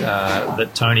story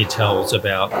that Tony tells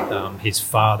about his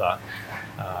father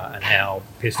and how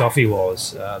pissed off he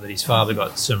was that his father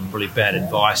got some really bad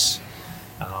advice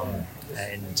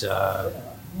and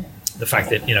the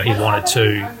fact that he wanted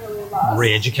to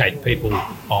re-educate people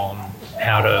on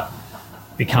how to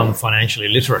become financially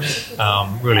literate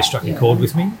really struck a chord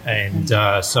with me. And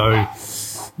so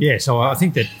I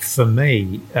think that for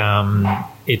me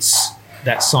it's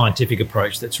that scientific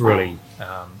approach that's really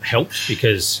helped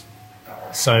because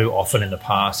so often in the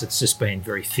past it's just been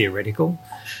very theoretical.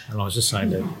 And I was just saying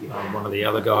to one of the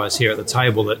other guys here at the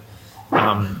table that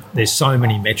there's so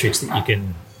many metrics that you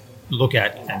can look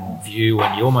at and view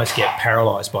and you almost get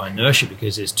paralysed by inertia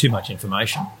because there's too much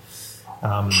information.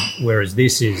 Whereas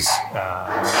this is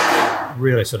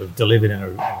really sort of delivered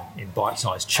in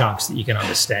bite-sized chunks that you can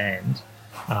understand.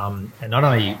 And not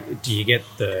only do you get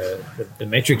the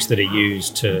metrics that are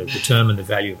used to determine the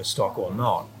value of a stock or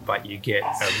not, but you get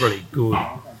a really good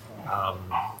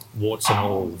warts and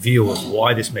all view of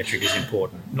why this metric is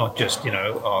important, not just,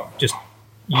 just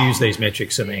use these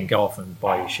metrics and then go off and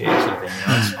buy your shares or anything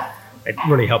else. It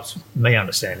really helps me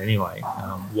understand anyway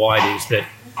why it is that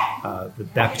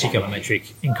that particular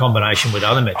metric in combination with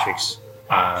other metrics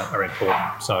are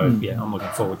important. So, I'm looking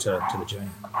forward to the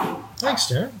journey.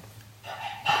 Thanks, Darren.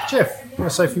 Jeff, you want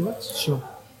to say a few words? Sure.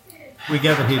 We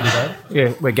gathered here today.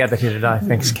 Yeah, we're gathered here today.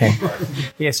 Thanks, Ken.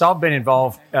 Yes, I've been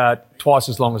involved twice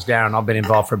as long as Darren. I've been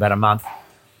involved for about a month.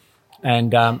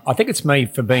 And I think it's me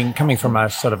for coming from a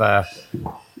sort of a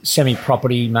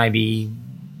semi-property, maybe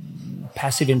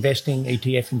passive investing,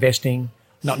 ETF investing,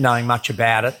 not knowing much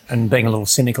about it and being a little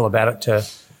cynical about it to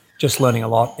just learning a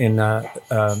lot in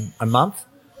a month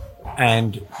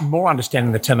and more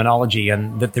understanding the terminology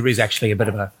and that there is actually a bit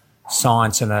of a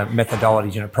science and a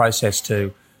methodology and a process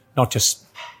to not just,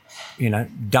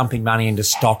 dumping money into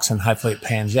stocks and hopefully it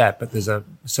pans out, but there's a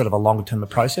sort of a longer term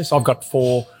process. I've got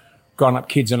 4 grown-up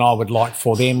kids and I would like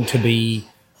for them to be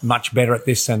much better at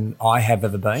this than I have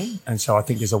ever been. And so I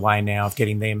think there's a way now of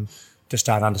getting them to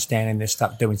start understanding this,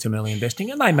 start doing some early investing.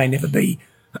 And they may never be,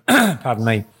 pardon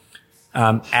me,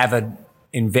 avid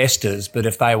investors, but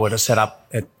if they were to set up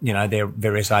at, their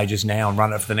various ages now and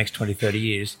run it for the next 20, 30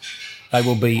 years, they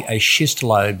will be a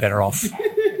shitload better off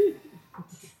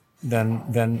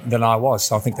than I was.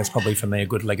 So I think that's probably for me a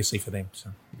good legacy for them.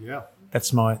 So Yeah.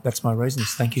 that's my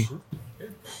reasons. Thank you.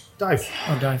 Dave,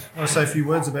 Oh, Dave. want to say a few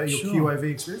words about your Sure.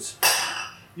 QAV experience?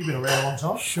 You've been around a long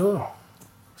time. Sure.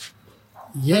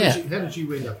 Yeah. How did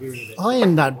you end up hearing about I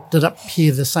ended up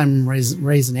here the same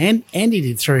reason Andy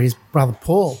did through his brother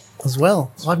Paul as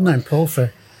well. I've known Paul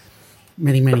for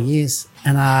many, many years,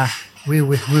 and we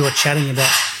were chatting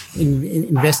about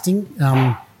investing.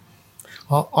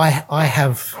 I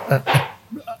have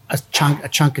a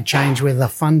chunk of change with a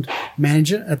fund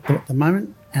manager at the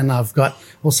moment, and I've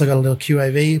also got a little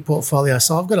QAV portfolio.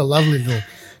 So I've got a lovely little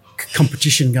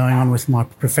competition going on with my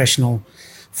professional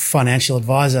financial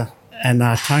advisor and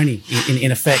Tony,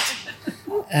 in effect.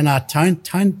 And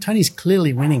Tony's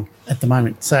clearly winning at the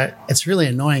moment, so it's really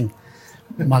annoying,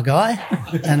 my guy.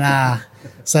 And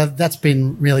so that's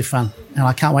been really fun, and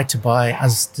I can't wait to buy.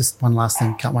 As just one last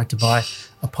thing, can't wait to buy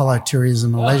Apollo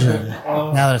Tourism Malaysia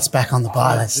now that it's back on the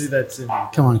buy list.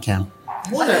 Come on, Cam.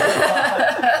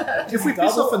 If we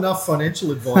piss off enough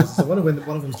financial advisors, I wonder when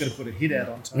one of them's going to put a hit out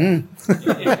on Tony.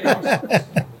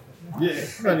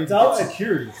 Yeah, double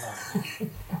security.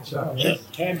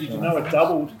 Cam, did you know it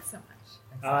doubled?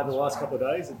 The last couple of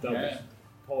days, it doubled.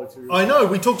 I know,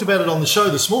 we talked about it on the show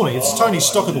this morning. It's Tony's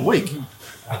stock of the week.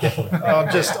 I'm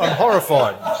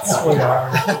horrified.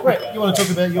 Wait, you want to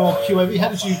talk about your QAV? How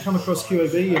did you come across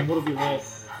QAV and what have you learned?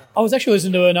 I was actually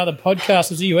listening to another podcast.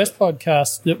 It was a US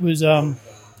podcast that was, I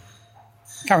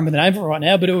can't remember the name of it right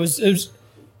now, but it was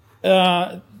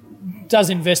does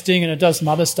investing and it does some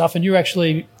other stuff. And you're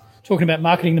actually talking about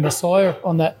marketing the Messiah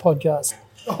on that podcast.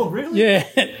 Oh, really? Yeah.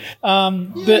 I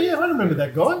remember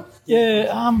that guy. Yeah,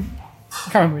 I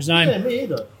can't remember his name. Yeah, me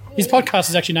either. His podcast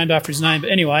is actually named after his name. But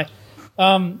anyway,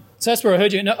 so that's where I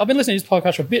heard you. Now, I've been listening to his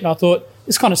podcast for a bit and I thought,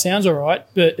 this kind of sounds all right,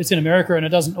 but it's in America and it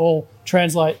doesn't all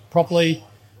translate properly.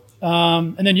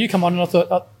 And then you come on and I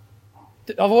thought,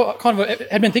 I've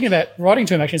had been thinking about writing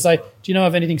to him actually and say, do you know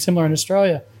of anything similar in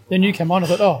Australia? Then you came on, I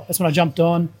thought, that's when I jumped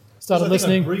on, started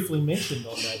listening. I briefly mentioned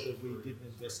on that we did an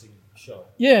investing show.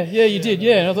 Yeah, you did,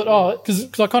 yeah. And I thought,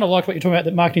 because I kind of liked what you're talking about,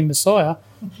 the marketing Messiah.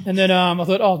 And then I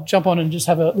thought, I'll jump on and just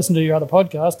have a listen to your other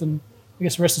podcast, and I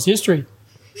guess the rest is history.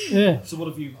 Yeah. So what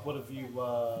have you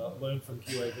learned from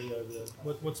QAV over there?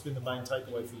 What's been the main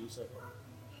takeaway for you so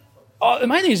far? The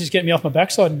main thing is just getting me off my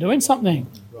backside and doing something.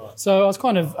 Right. So I was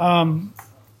kind of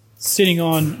sitting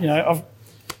on, I've a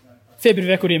fair bit of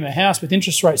equity in my house with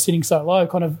interest rates sitting so low,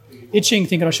 kind of itching,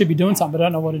 thinking I should be doing something, but I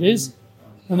don't know what it is.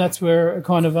 And that's where it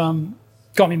kind of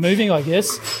got me moving, I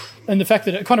guess. And the fact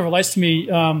that it kind of relates to me,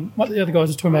 what the other guys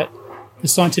were talking about, the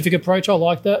scientific approach, I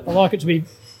like that. I like it to be,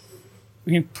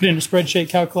 we can put it in a spreadsheet,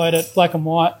 calculate it, black and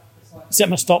white, set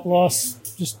my stop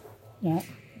loss, just,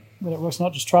 whether it works or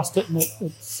not, just trust it, and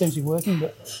it seems to be working.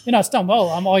 But, it's done well.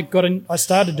 I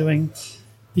started doing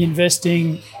the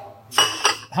investing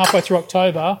halfway through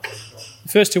October. The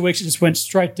first 2 weeks it just went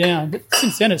straight down. But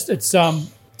since then it's done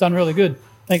really good.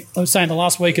 I think I was saying the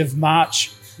last week of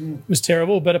March was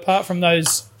terrible, but apart from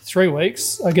those 3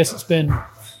 weeks, I guess it's been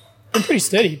pretty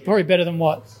steady, probably better than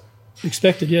what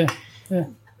expected, yeah.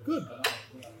 Good.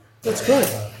 That's great.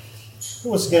 Who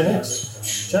wants to go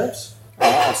next? James?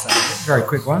 Very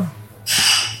quick one.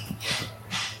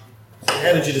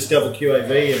 How did you discover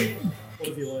QAV and what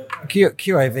have you learned?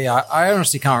 QAV, I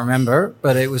honestly can't remember,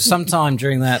 but it was sometime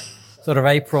during that sort of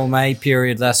April, May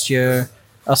period last year.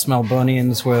 Us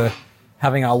Melburnians were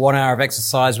having our 1 hour of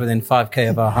exercise within 5K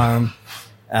of our home.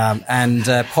 And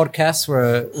podcasts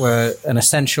were an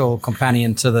essential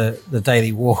companion to the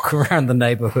daily walk around the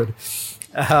neighborhood.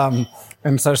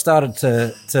 And so I started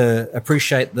to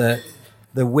appreciate the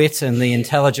wit and the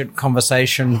intelligent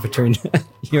conversation between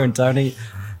you and Tony.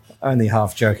 Only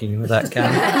half joking with that,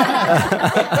 Cam.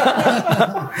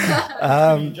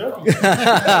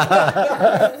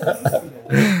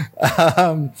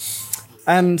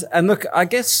 And look, I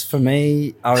guess for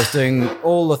me, I was doing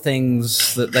all the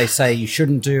things that they say you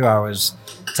shouldn't do. I was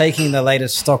taking the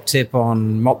latest stock tip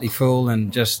on Motley Fool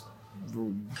and just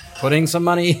putting some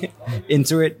money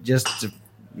into it, just to,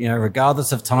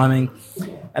 regardless of timing.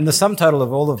 And the sum total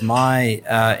of all of my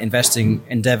investing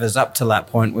endeavors up to that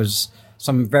point was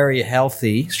some very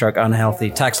healthy, unhealthy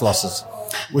tax losses,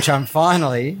 which I'm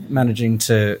finally managing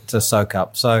to soak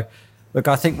up. So, look,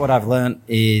 I think what I've learned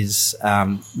is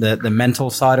the mental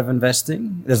side of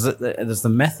investing. There's the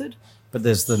method, but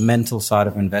there's the mental side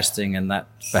of investing and that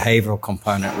behavioral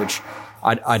component, which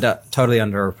I totally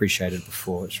underappreciated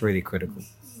before. It's really critical.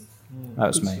 That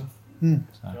was me.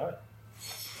 So.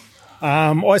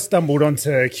 I stumbled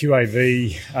onto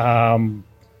QAV.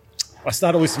 I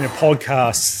started listening to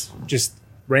podcasts, just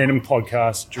random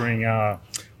podcasts during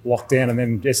lockdown,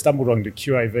 and then stumbled onto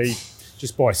QAV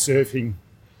just by surfing.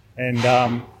 And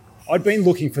I'd been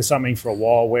looking for something for a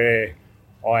while where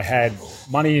I had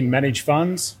money in managed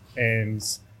funds and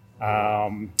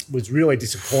was really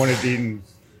disappointed in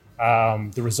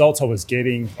the results I was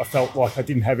getting. I felt like I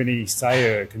didn't have any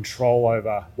say or control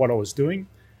over what I was doing,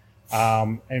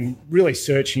 and really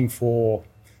searching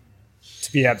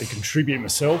to be able to contribute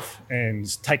myself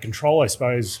and take control, I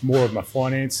suppose, more of my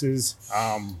finances.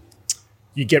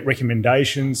 You get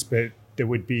recommendations, but there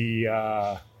would be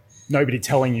nobody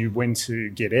telling you when to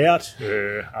get out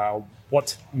or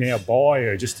what now buy,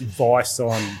 or just advice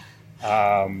on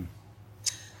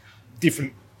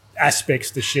different aspects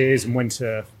to shares and when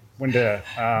to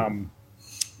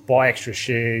buy extra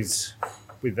shares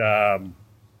with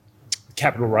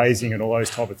capital raising and all those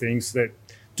type of things that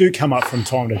do come up from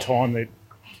time to time, that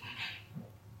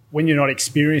when you're not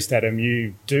experienced at them,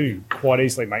 you do quite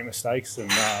easily make mistakes.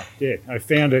 And I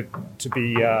found it to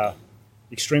be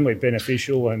extremely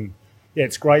beneficial. And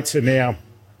it's great to now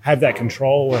have that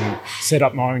control and set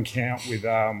up my own account with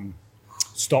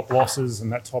stop losses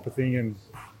and that type of thing. And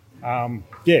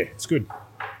it's good.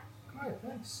 Great,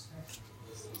 thanks.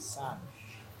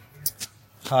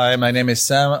 Hi, my name is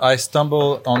Sam. I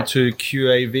stumbled onto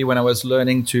QAV when I was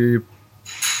learning to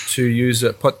use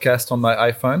a podcast on my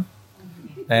iPhone.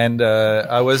 And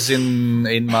I was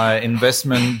in my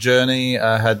investment journey.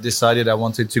 I had decided I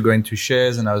wanted to go into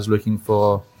shares, and I was looking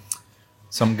for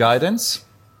some guidance.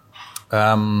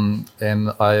 And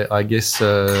I guess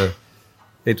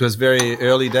it was very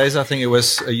early days. I think it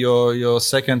was your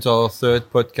second or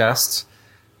third podcast.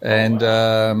 And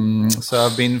so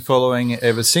I've been following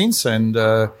ever since. And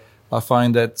I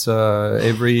find that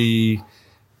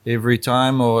every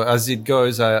time or as it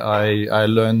goes, I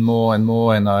learn more and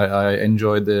more, and I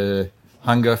enjoy the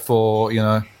hunger for,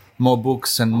 more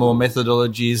books and more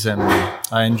methodologies, and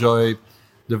I enjoy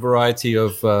the variety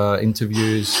of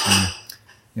interviews.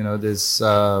 And, there's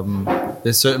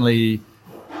certainly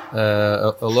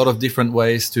a lot of different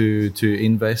ways to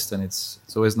invest, and it's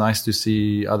always nice to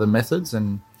see other methods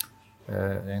and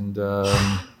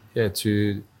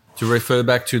to refer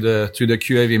back to the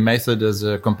QAV method as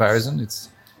a comparison.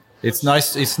 It's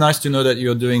nice to know that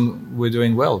we're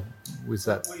doing well with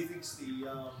that. What do you think's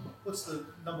what's the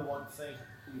number one thing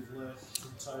you've learned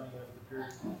from Tony over the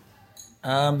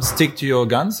period? Stick to your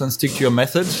guns and stick to your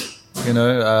method.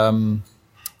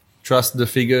 Trust the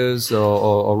figures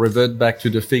or revert back to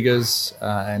the figures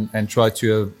and try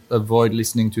to avoid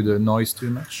listening to the noise too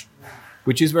much,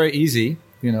 which is very easy.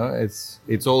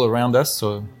 It's all around us.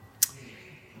 So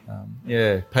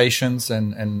patience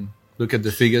and look at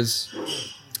the figures.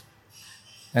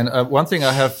 And one thing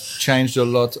I have changed a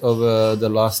lot over the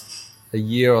last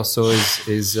year or so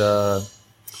is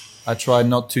I try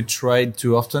not to trade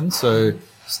too often. So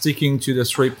sticking to the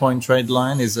 3-point trade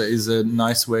line is a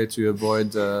nice way to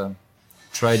avoid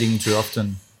trading too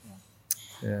often.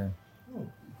 Yeah.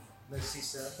 Je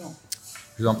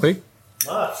vous en prie.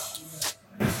 Nice.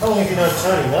 How long have you known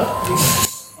Tony, no?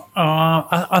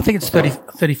 I think it's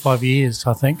 35 years,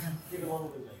 I think.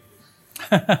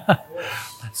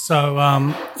 So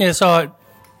I've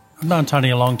known Tony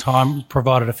a long time,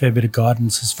 provided a fair bit of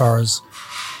guidance as far as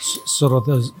sort of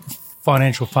the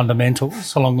financial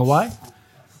fundamentals along the way,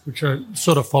 which I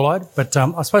sort of followed. But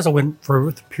I suppose I went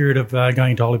through the period of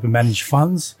going to Oliver Managed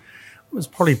Funds. It was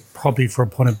probably for a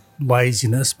point of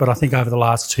laziness, but I think over the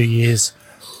last 2 years,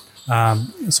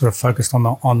 sort of focused on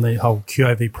the whole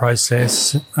QAV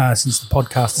process since the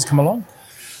podcast has come along.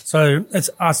 So it's,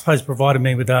 I suppose, provided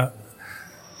me with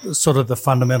sort of the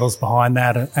fundamentals behind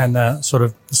that and the sort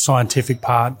of scientific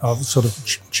part of sort of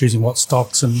choosing what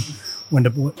stocks and when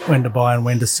to buy and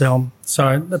when to sell.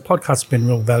 So the podcast has been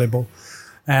real valuable.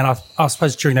 And I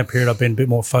suppose during that period I've been a bit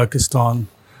more focused on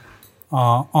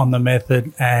the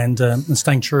method and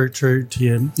staying true to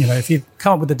you. If you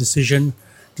come up with a decision,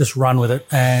 just run with it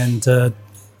and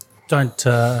don't.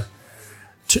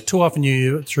 Too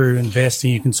often through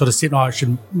investing, you can sort of sit,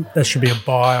 that should be a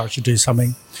buy, or I should do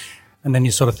something. And then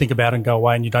you sort of think about it and go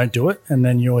away and you don't do it, and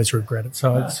then you always regret it.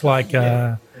 So it's like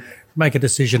make a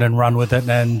decision and run with it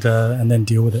and then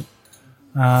deal with it.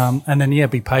 And then,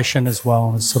 be patient as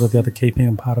well is sort of the other key thing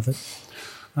and part of it.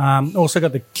 Also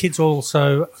got the kids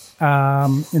also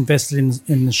invested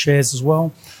in the shares as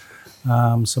well.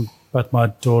 So both my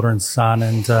daughter and son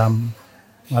and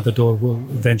my other daughter will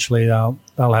eventually, they'll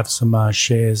have some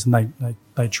shares, and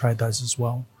they trade those as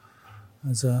well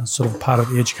as a sort of part of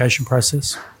the education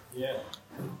process. Yeah.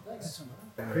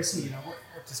 Chrissy, what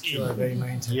does QAV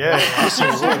mean to you?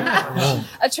 Yeah.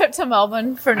 A trip to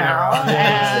Melbourne for now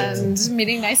and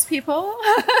meeting nice people.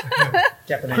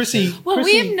 Chrissy. Well,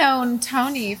 we've known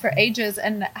Tony for ages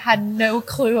and had no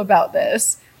clue about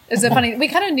this. Is it funny? We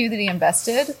kind of knew that he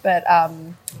invested, but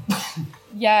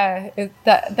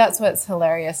that's what's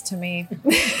hilarious to me.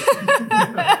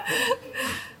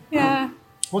 Yeah.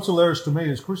 What's hilarious to me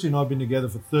is Chrissy and I have been together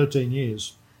for 13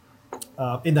 years.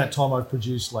 In that time, I've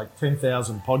produced like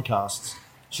 10,000 podcasts.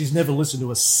 She's never listened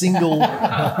to a single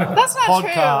That's not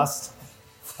podcast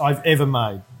I've ever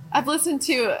made. I've listened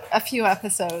to a few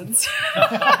episodes.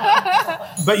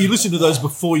 But you listened to those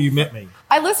before you met me.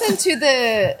 I listened to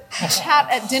the Chat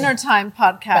at Dinner Time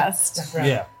podcast.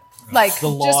 Yeah. Like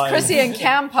just Chrissy and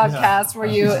Cam podcast where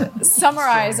you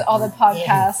summarize all the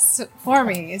podcasts for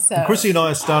me. So Chrissy and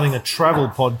I are starting a travel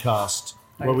podcast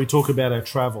where we talk about our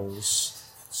travels.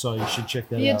 So you should check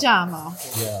that out. Yajamo.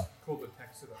 Yeah.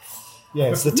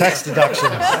 Yeah, it's the tax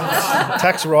deductions.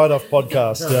 Tax write-off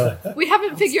podcast. Yeah. We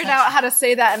haven't figured out how to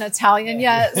say that in Italian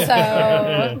yet,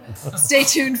 so stay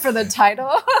tuned for the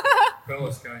title.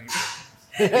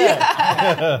 So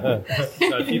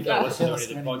if you've not listened to any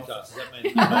of the podcasts, does that mean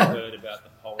you've not heard about the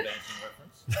pole dancing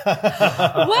reference?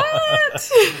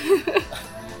 What?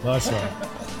 Nice one.